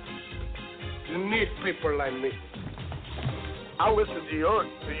 You need people like me. I'll listen to your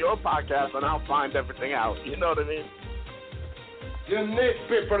podcast and I'll find everything out. You know what I mean? You need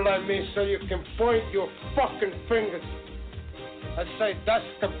people like me so you can point your fucking fingers and say, that's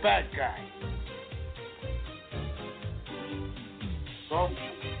the bad guy. So,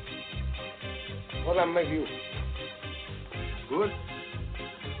 what I make you? Good.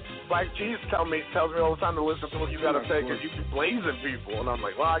 Black Cheese tells me all the time to listen to what you gotta say because you be blazing people, and I'm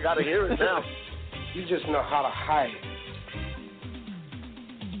like, well, I gotta hear it now. You just know how to hide.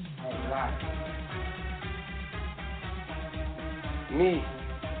 How to lie. Me,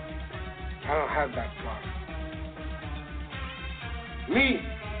 I don't have that problem. Me,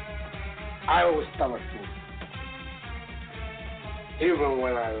 I always tell the truth, even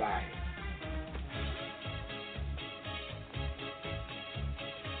when I lie.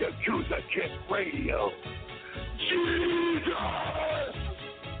 Yakuza Kick Radio. Jesus!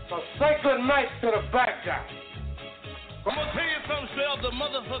 So say good night to the bad guy. I'm gonna tell you something straight off the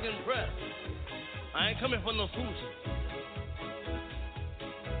motherfucking press. I ain't coming for no fools.